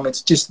that come.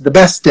 It's just the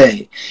best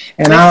day,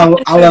 and I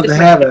love to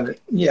have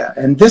it. Yeah,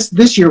 and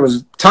this year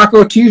was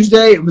Taco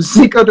Tuesday. It was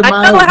Cinco de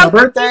Mayo. It was my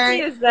birthday.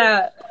 Is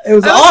that? It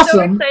was awesome.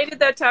 I was so excited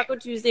that Taco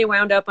Tuesday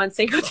wound up on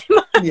Cinco de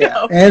Mayo.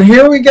 Yeah, and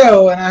here we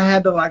go. And I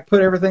had to like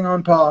put everything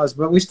on pause,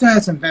 but we still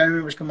had some family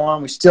members come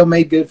on. We still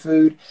made good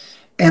food,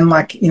 and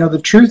like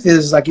the truth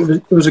is like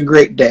it was a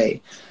great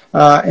day.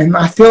 And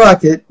I feel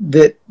like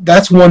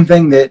that's one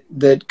thing that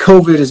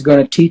COVID is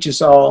going to teach us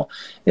all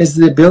is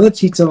the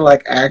ability to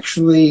like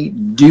actually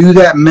do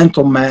that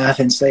mental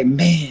math and say,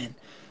 man,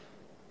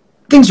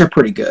 things are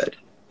pretty good.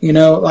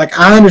 Like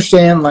I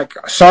understand like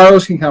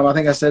sorrows can come. I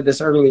think I said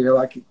this earlier,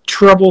 like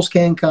troubles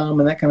can come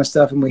and that kind of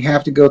stuff. And we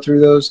have to go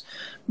through those.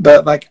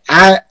 But like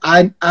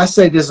I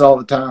say this all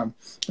the time.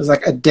 It's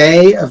like a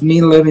day of me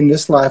living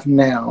this life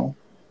now,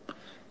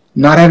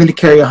 not having to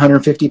carry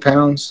 150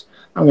 pounds.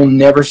 I will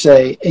never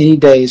say any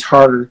day is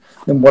harder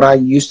than what I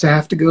used to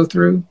have to go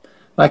through.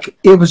 Like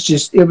it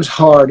was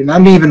hard, and I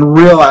didn't even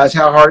realize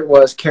how hard it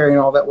was carrying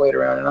all that weight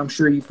around. And I'm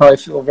sure you probably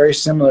feel very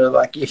similar.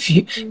 Like if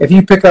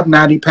you pick up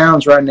 90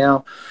 pounds right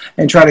now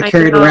and try to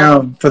carry it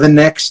around for the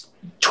next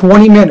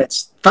 20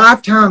 minutes,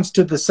 5 times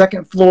to the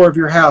second floor of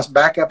your house,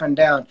 back up and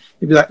down,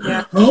 you'd be like,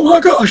 oh my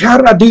gosh, how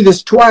did I do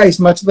this twice,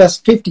 much less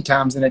 50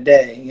 times in a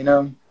day?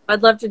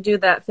 I'd love to do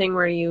that thing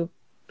where you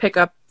pick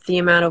up the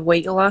amount of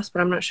weight you lost,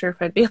 but I'm not sure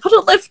if I'd be able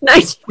to lift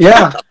 90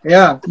 pounds.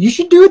 Yeah. You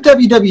should do a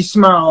WW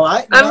smile.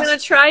 I'm going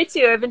to try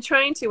to. I've been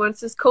trying to. Once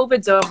this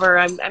COVID's over,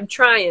 I'm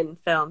trying,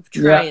 Phil. I'm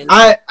trying.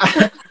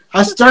 Yeah,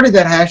 I started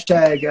that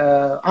hashtag,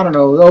 I don't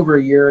know, over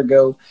a year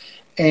ago.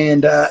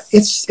 And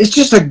it's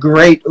just a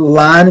great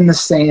line in the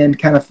sand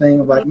kind of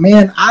thing of like,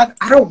 man, I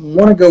don't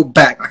want to go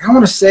back. Like, I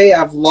want to say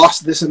I've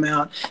lost this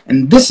amount,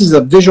 and this is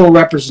a visual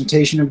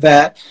representation of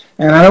that,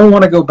 and I don't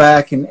want to go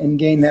back and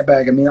gain that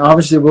back. I mean,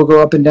 obviously, we'll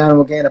go up and down and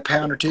we'll gain a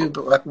pound or two,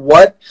 but like,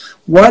 what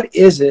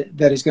is it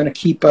that is going to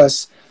keep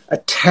us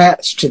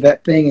attached to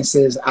that thing and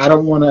says, I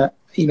don't want to,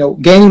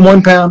 gaining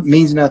 1 pound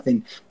means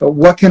nothing, but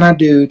what can I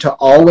do to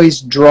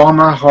always draw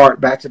my heart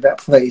back to that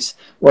place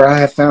where I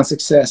have found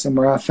success and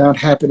where I found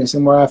happiness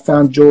and where I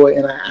found joy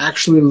and I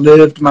actually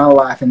lived my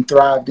life and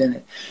thrived in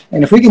it.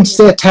 And if we can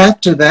stay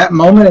attached to that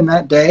moment in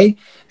that day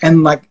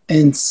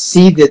and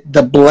see that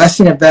the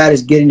blessing of that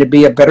is getting to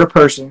be a better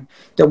person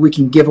that we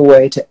can give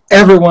away to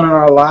everyone in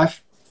our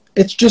life,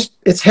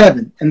 it's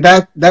heaven. And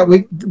that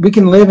we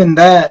can live in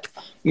that.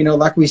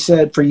 Like we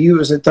said, for you, it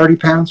was at 30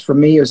 pounds. For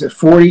me, it was at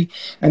 40.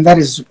 And that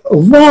is a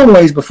long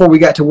ways before we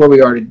got to where we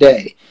are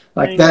today.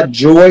 Like that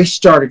joy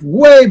started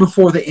way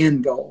before the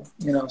end goal,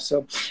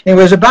 So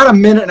anyway, there's about a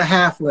minute and a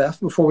half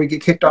left before we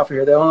get kicked off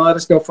here. They won't let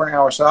us go for an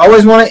hour. So I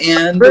always want to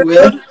end with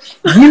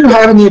you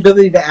having the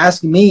ability to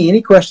ask me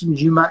any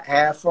questions you might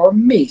have for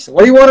me. So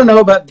what do you want to know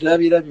about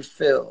WW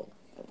Phil?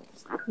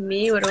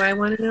 Me? What do I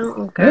want to know?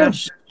 Oh,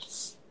 gosh.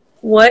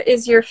 What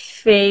is your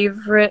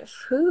favorite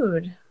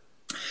food?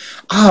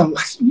 I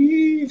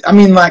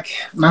mean, like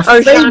my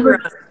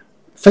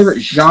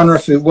favorite genre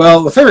food.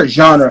 Well, the favorite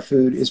genre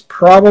food is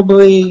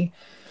probably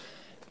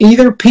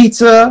either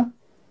pizza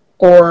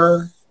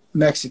or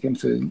Mexican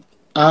food.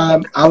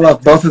 I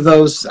love both of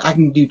those. I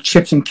can do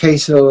chips and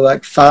queso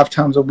like 5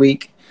 times a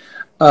week.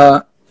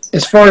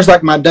 As far as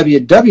like my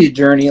WW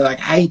journey,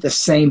 like I eat the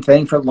same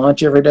thing for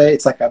lunch every day.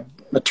 It's like a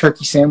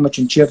turkey sandwich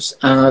and chips.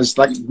 I just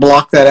like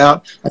block that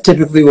out. I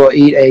typically will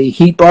eat a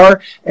Heat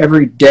bar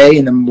every day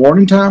in the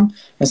morning time,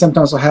 and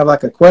sometimes I'll have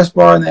like a Quest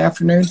bar in the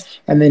afternoon,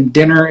 and then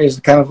dinner is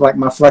kind of like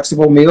my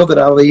flexible meal that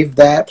I leave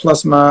that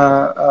plus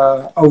my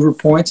over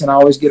points, and I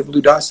always get a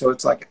blue dot, so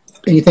it's like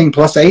anything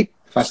plus 8.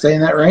 If I stay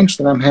in that range,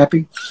 then I'm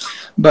happy.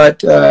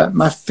 But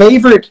my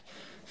favorite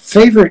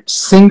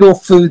single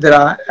food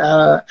that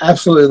I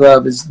absolutely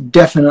love is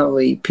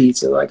definitely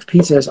pizza. Like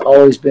pizza has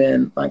always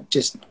been like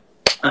just.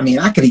 I mean,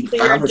 I could eat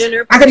 5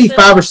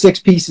 or 6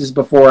 pieces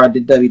before I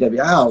did WW.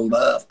 I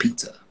love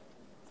pizza.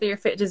 So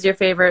is your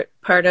favorite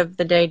part of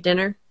the day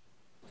dinner?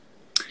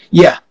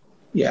 Yeah.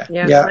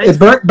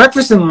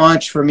 Breakfast and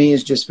lunch for me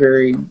is just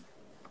very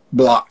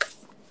block.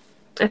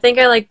 I think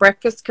I like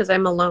breakfast because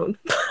I'm alone.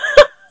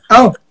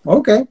 Oh,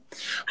 okay.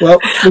 Well,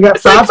 we got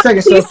 5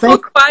 seconds. So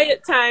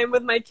quiet time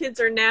with my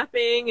kids are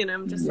napping, and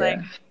I'm just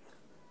like.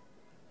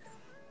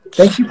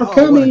 Thank you for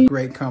coming. What a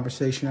great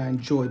conversation. I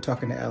enjoyed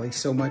talking to Allie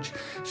so much.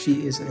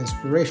 She is an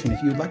inspiration.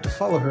 If you'd like to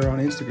follow her on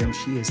Instagram,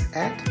 she is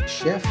at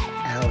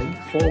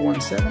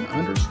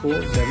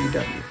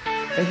ChefAllie417_WW.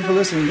 Thank you for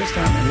listening this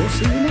time, and we'll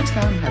see you next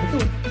time. Have a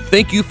good one.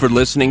 Thank you for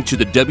listening to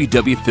the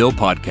WW Phil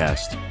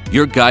Podcast,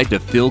 your guide to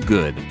feel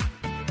good.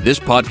 This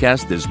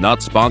podcast is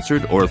not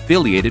sponsored or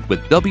affiliated with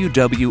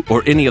WW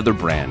or any other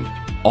brand.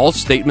 All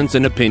statements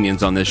and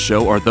opinions on this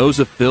show are those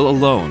of Phil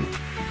alone.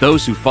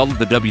 Those who follow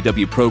the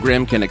WW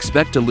program can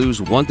expect to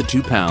lose 1 to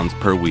 2 pounds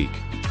per week.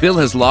 Phil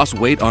has lost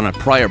weight on a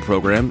prior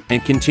program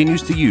and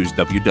continues to use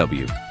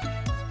WW.